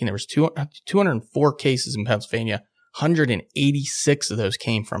 2019. There was 204 cases in Pennsylvania. 186 of those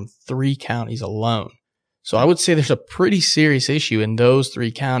came from 3 counties alone. So I would say there's a pretty serious issue in those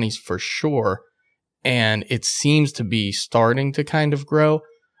 3 counties for sure. And it seems to be starting to kind of grow.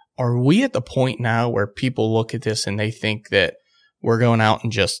 Are we at the point now where people look at this and they think that we're going out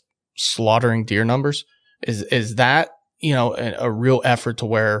and just slaughtering deer numbers? Is that, a real effort to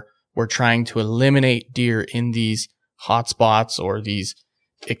where we're trying to eliminate deer in these hot spots or these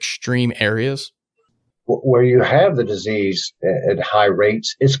extreme areas? Where you have the disease at high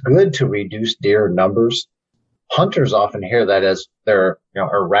rates, it's good to reduce deer numbers. Hunters often hear that as they're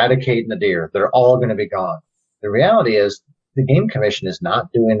eradicating the deer. They're all going to be gone. The reality is the Game Commission is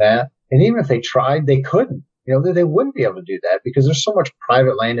not doing that. And even if they tried, they couldn't. They wouldn't be able to do that because there's so much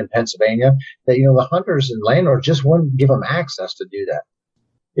private land in Pennsylvania that, the hunters and landowners just wouldn't give them access to do that.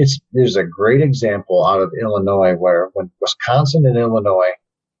 There's a great example out of Illinois where when Wisconsin and Illinois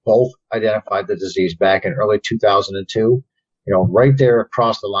both identified the disease back in early 2002, right there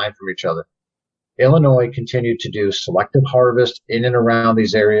across the line from each other. Illinois continued to do selective harvest in and around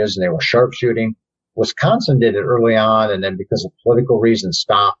these areas, and they were sharpshooting. Wisconsin did it early on, and then because of political reasons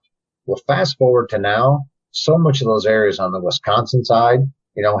stopped. Well, fast forward to now, so much of those areas on the Wisconsin side,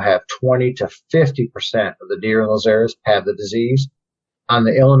 have 20 to 50% of the deer in those areas have the disease. On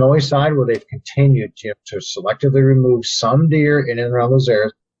the Illinois side, where they've continued to selectively remove some deer in and around those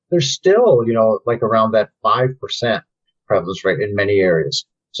areas, there's still, like around that 5% prevalence rate in many areas.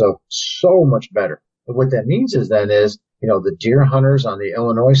 So much better. And what that means is the deer hunters on the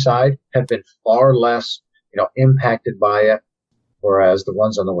Illinois side have been far less, impacted by it, whereas the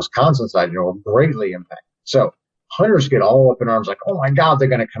ones on the Wisconsin side, are greatly impacted. So hunters get all up in arms like, oh my God, they're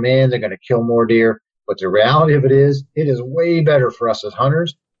going to come in, they're going to kill more deer. But the reality of it is way better for us as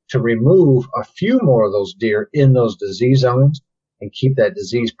hunters to remove a few more of those deer in those disease zones and keep that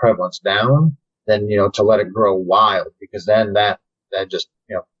disease prevalence down than, to let it grow wild, because then that just,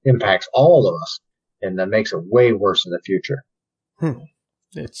 impacts all of us and that makes it way worse in the future.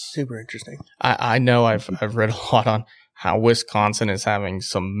 It's super interesting. I know I've read a lot on how Wisconsin is having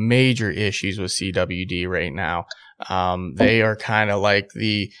some major issues with CWD right now. They are kind of like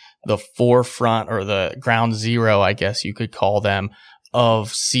the forefront or the ground zero, I guess you could call them,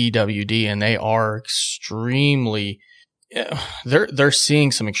 of CWD, and they are extremely. They're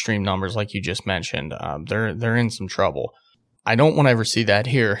seeing some extreme numbers, like you just mentioned. They're in some trouble. I don't want to ever see that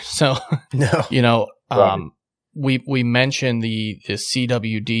here. So no, we mentioned the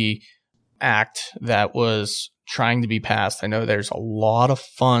CWD Act that was trying to be passed. I know there's a lot of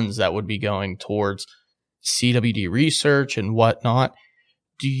funds that would be going towards CWD research and whatnot.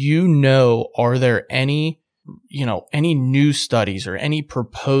 Do you know, are there any new studies or any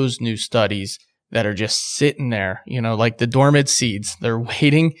proposed new studies that are just sitting there, like the dormant seeds? They're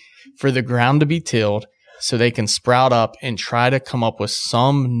waiting for the ground to be tilled so they can sprout up and try to come up with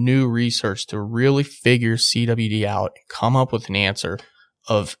some new research to really figure CWD out and come up with an answer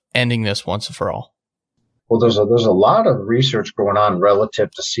of ending this once and for all. Well, there's a lot of research going on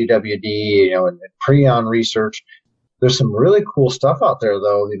relative to CWD, and prion research. There's some really cool stuff out there,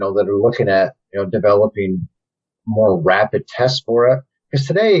 though, that are looking at, developing more rapid tests for it. Because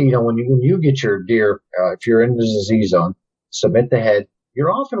today, when you get your deer, if you're in the disease zone, submit the head,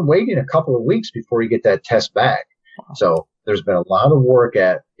 you're often waiting a couple of weeks before you get that test back. Wow. So there's been a lot of work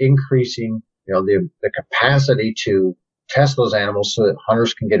at increasing, the capacity to test those animals so that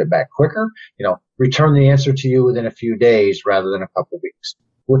hunters can get it back quicker, return the answer to you within a few days rather than a couple of weeks,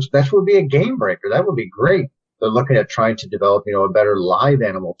 that would be a game breaker. That would be great. They're looking at trying to develop, a better live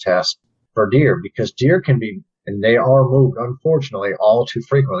animal test for deer, because deer can be, and they are moved, unfortunately, all too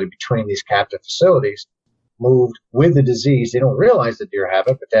frequently between these captive facilities, moved with the disease. They don't realize the deer have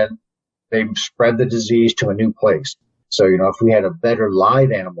it, but then they spread the disease to a new place. So, if we had a better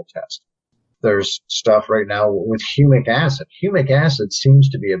live animal test, there's stuff right now with humic acid. Humic acid seems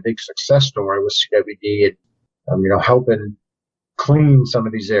to be a big success story with CWD and, helping clean some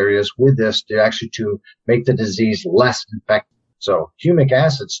of these areas with this to make the disease less infected. So humic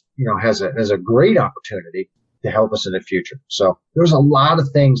acids, has a great opportunity to help us in the future. So there's a lot of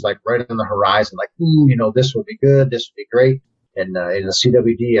things like right on the horizon, like, this would be good. This would be great. And, in the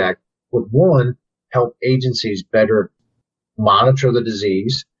CWD Act would one help agencies better monitor the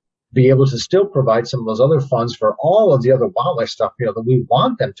disease, be able to still provide some of those other funds for all of the other wildlife stuff, that we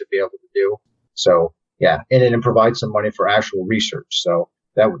want them to be able to do. So yeah, and then provide some money for actual research. So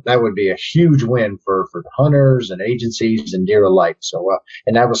that would be a huge win for the hunters and agencies and deer alike. So,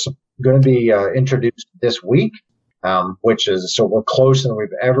 and that was going to be introduced this week, so we're closer than we've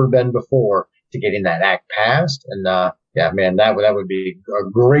ever been before to getting that act passed. And, yeah, man, that would be a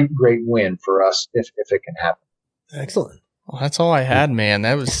great win for us if it can happen. Excellent. Well, that's all I had, man.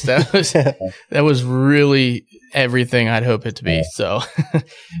 That was really everything I'd hope it to be. So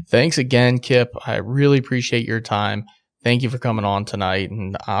thanks again, Kip. I really appreciate your time. Thank you for coming on tonight.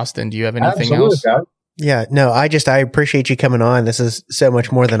 And Austin, do you have anything else? God. Yeah, no, I appreciate you coming on. This is so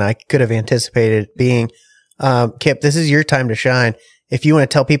much more than I could have anticipated it being. Kip, this is your time to shine. If you want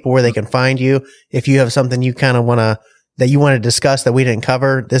to tell people where they can find you, if you have something you kind of that you want to discuss that we didn't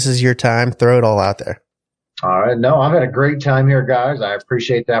cover, this is your time. Throw it all out there. All right. No, I've had a great time here, guys. I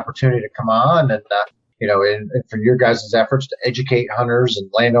appreciate the opportunity to come on and, and for your guys' efforts to educate hunters and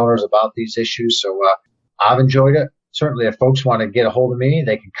landowners about these issues. So, I've enjoyed it. Certainly, if folks want to get a hold of me,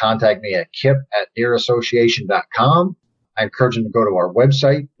 they can contact me at kip@deerassociation.com. I encourage them to go to our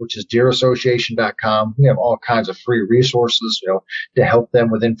website, which is deerassociation.com. We have all kinds of free resources, to help them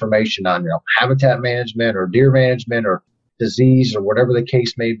with information on, habitat management or deer management or disease or whatever the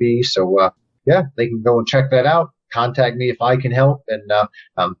case may be. So, yeah, they can go and check that out. Contact me if I can help, and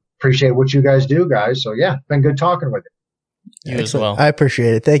appreciate what you guys do, guys. So, yeah, been good talking with you. You as well. I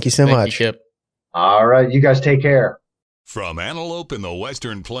appreciate it. Thank you so much. Thank you, Kip. All right, you guys take care. From antelope in the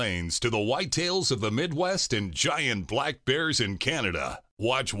Western Plains to the whitetails of the Midwest and giant black bears in Canada,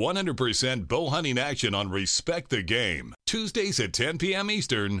 watch 100% bow hunting action on Respect the Game, Tuesdays at 10 p.m.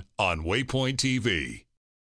 Eastern on Waypoint TV.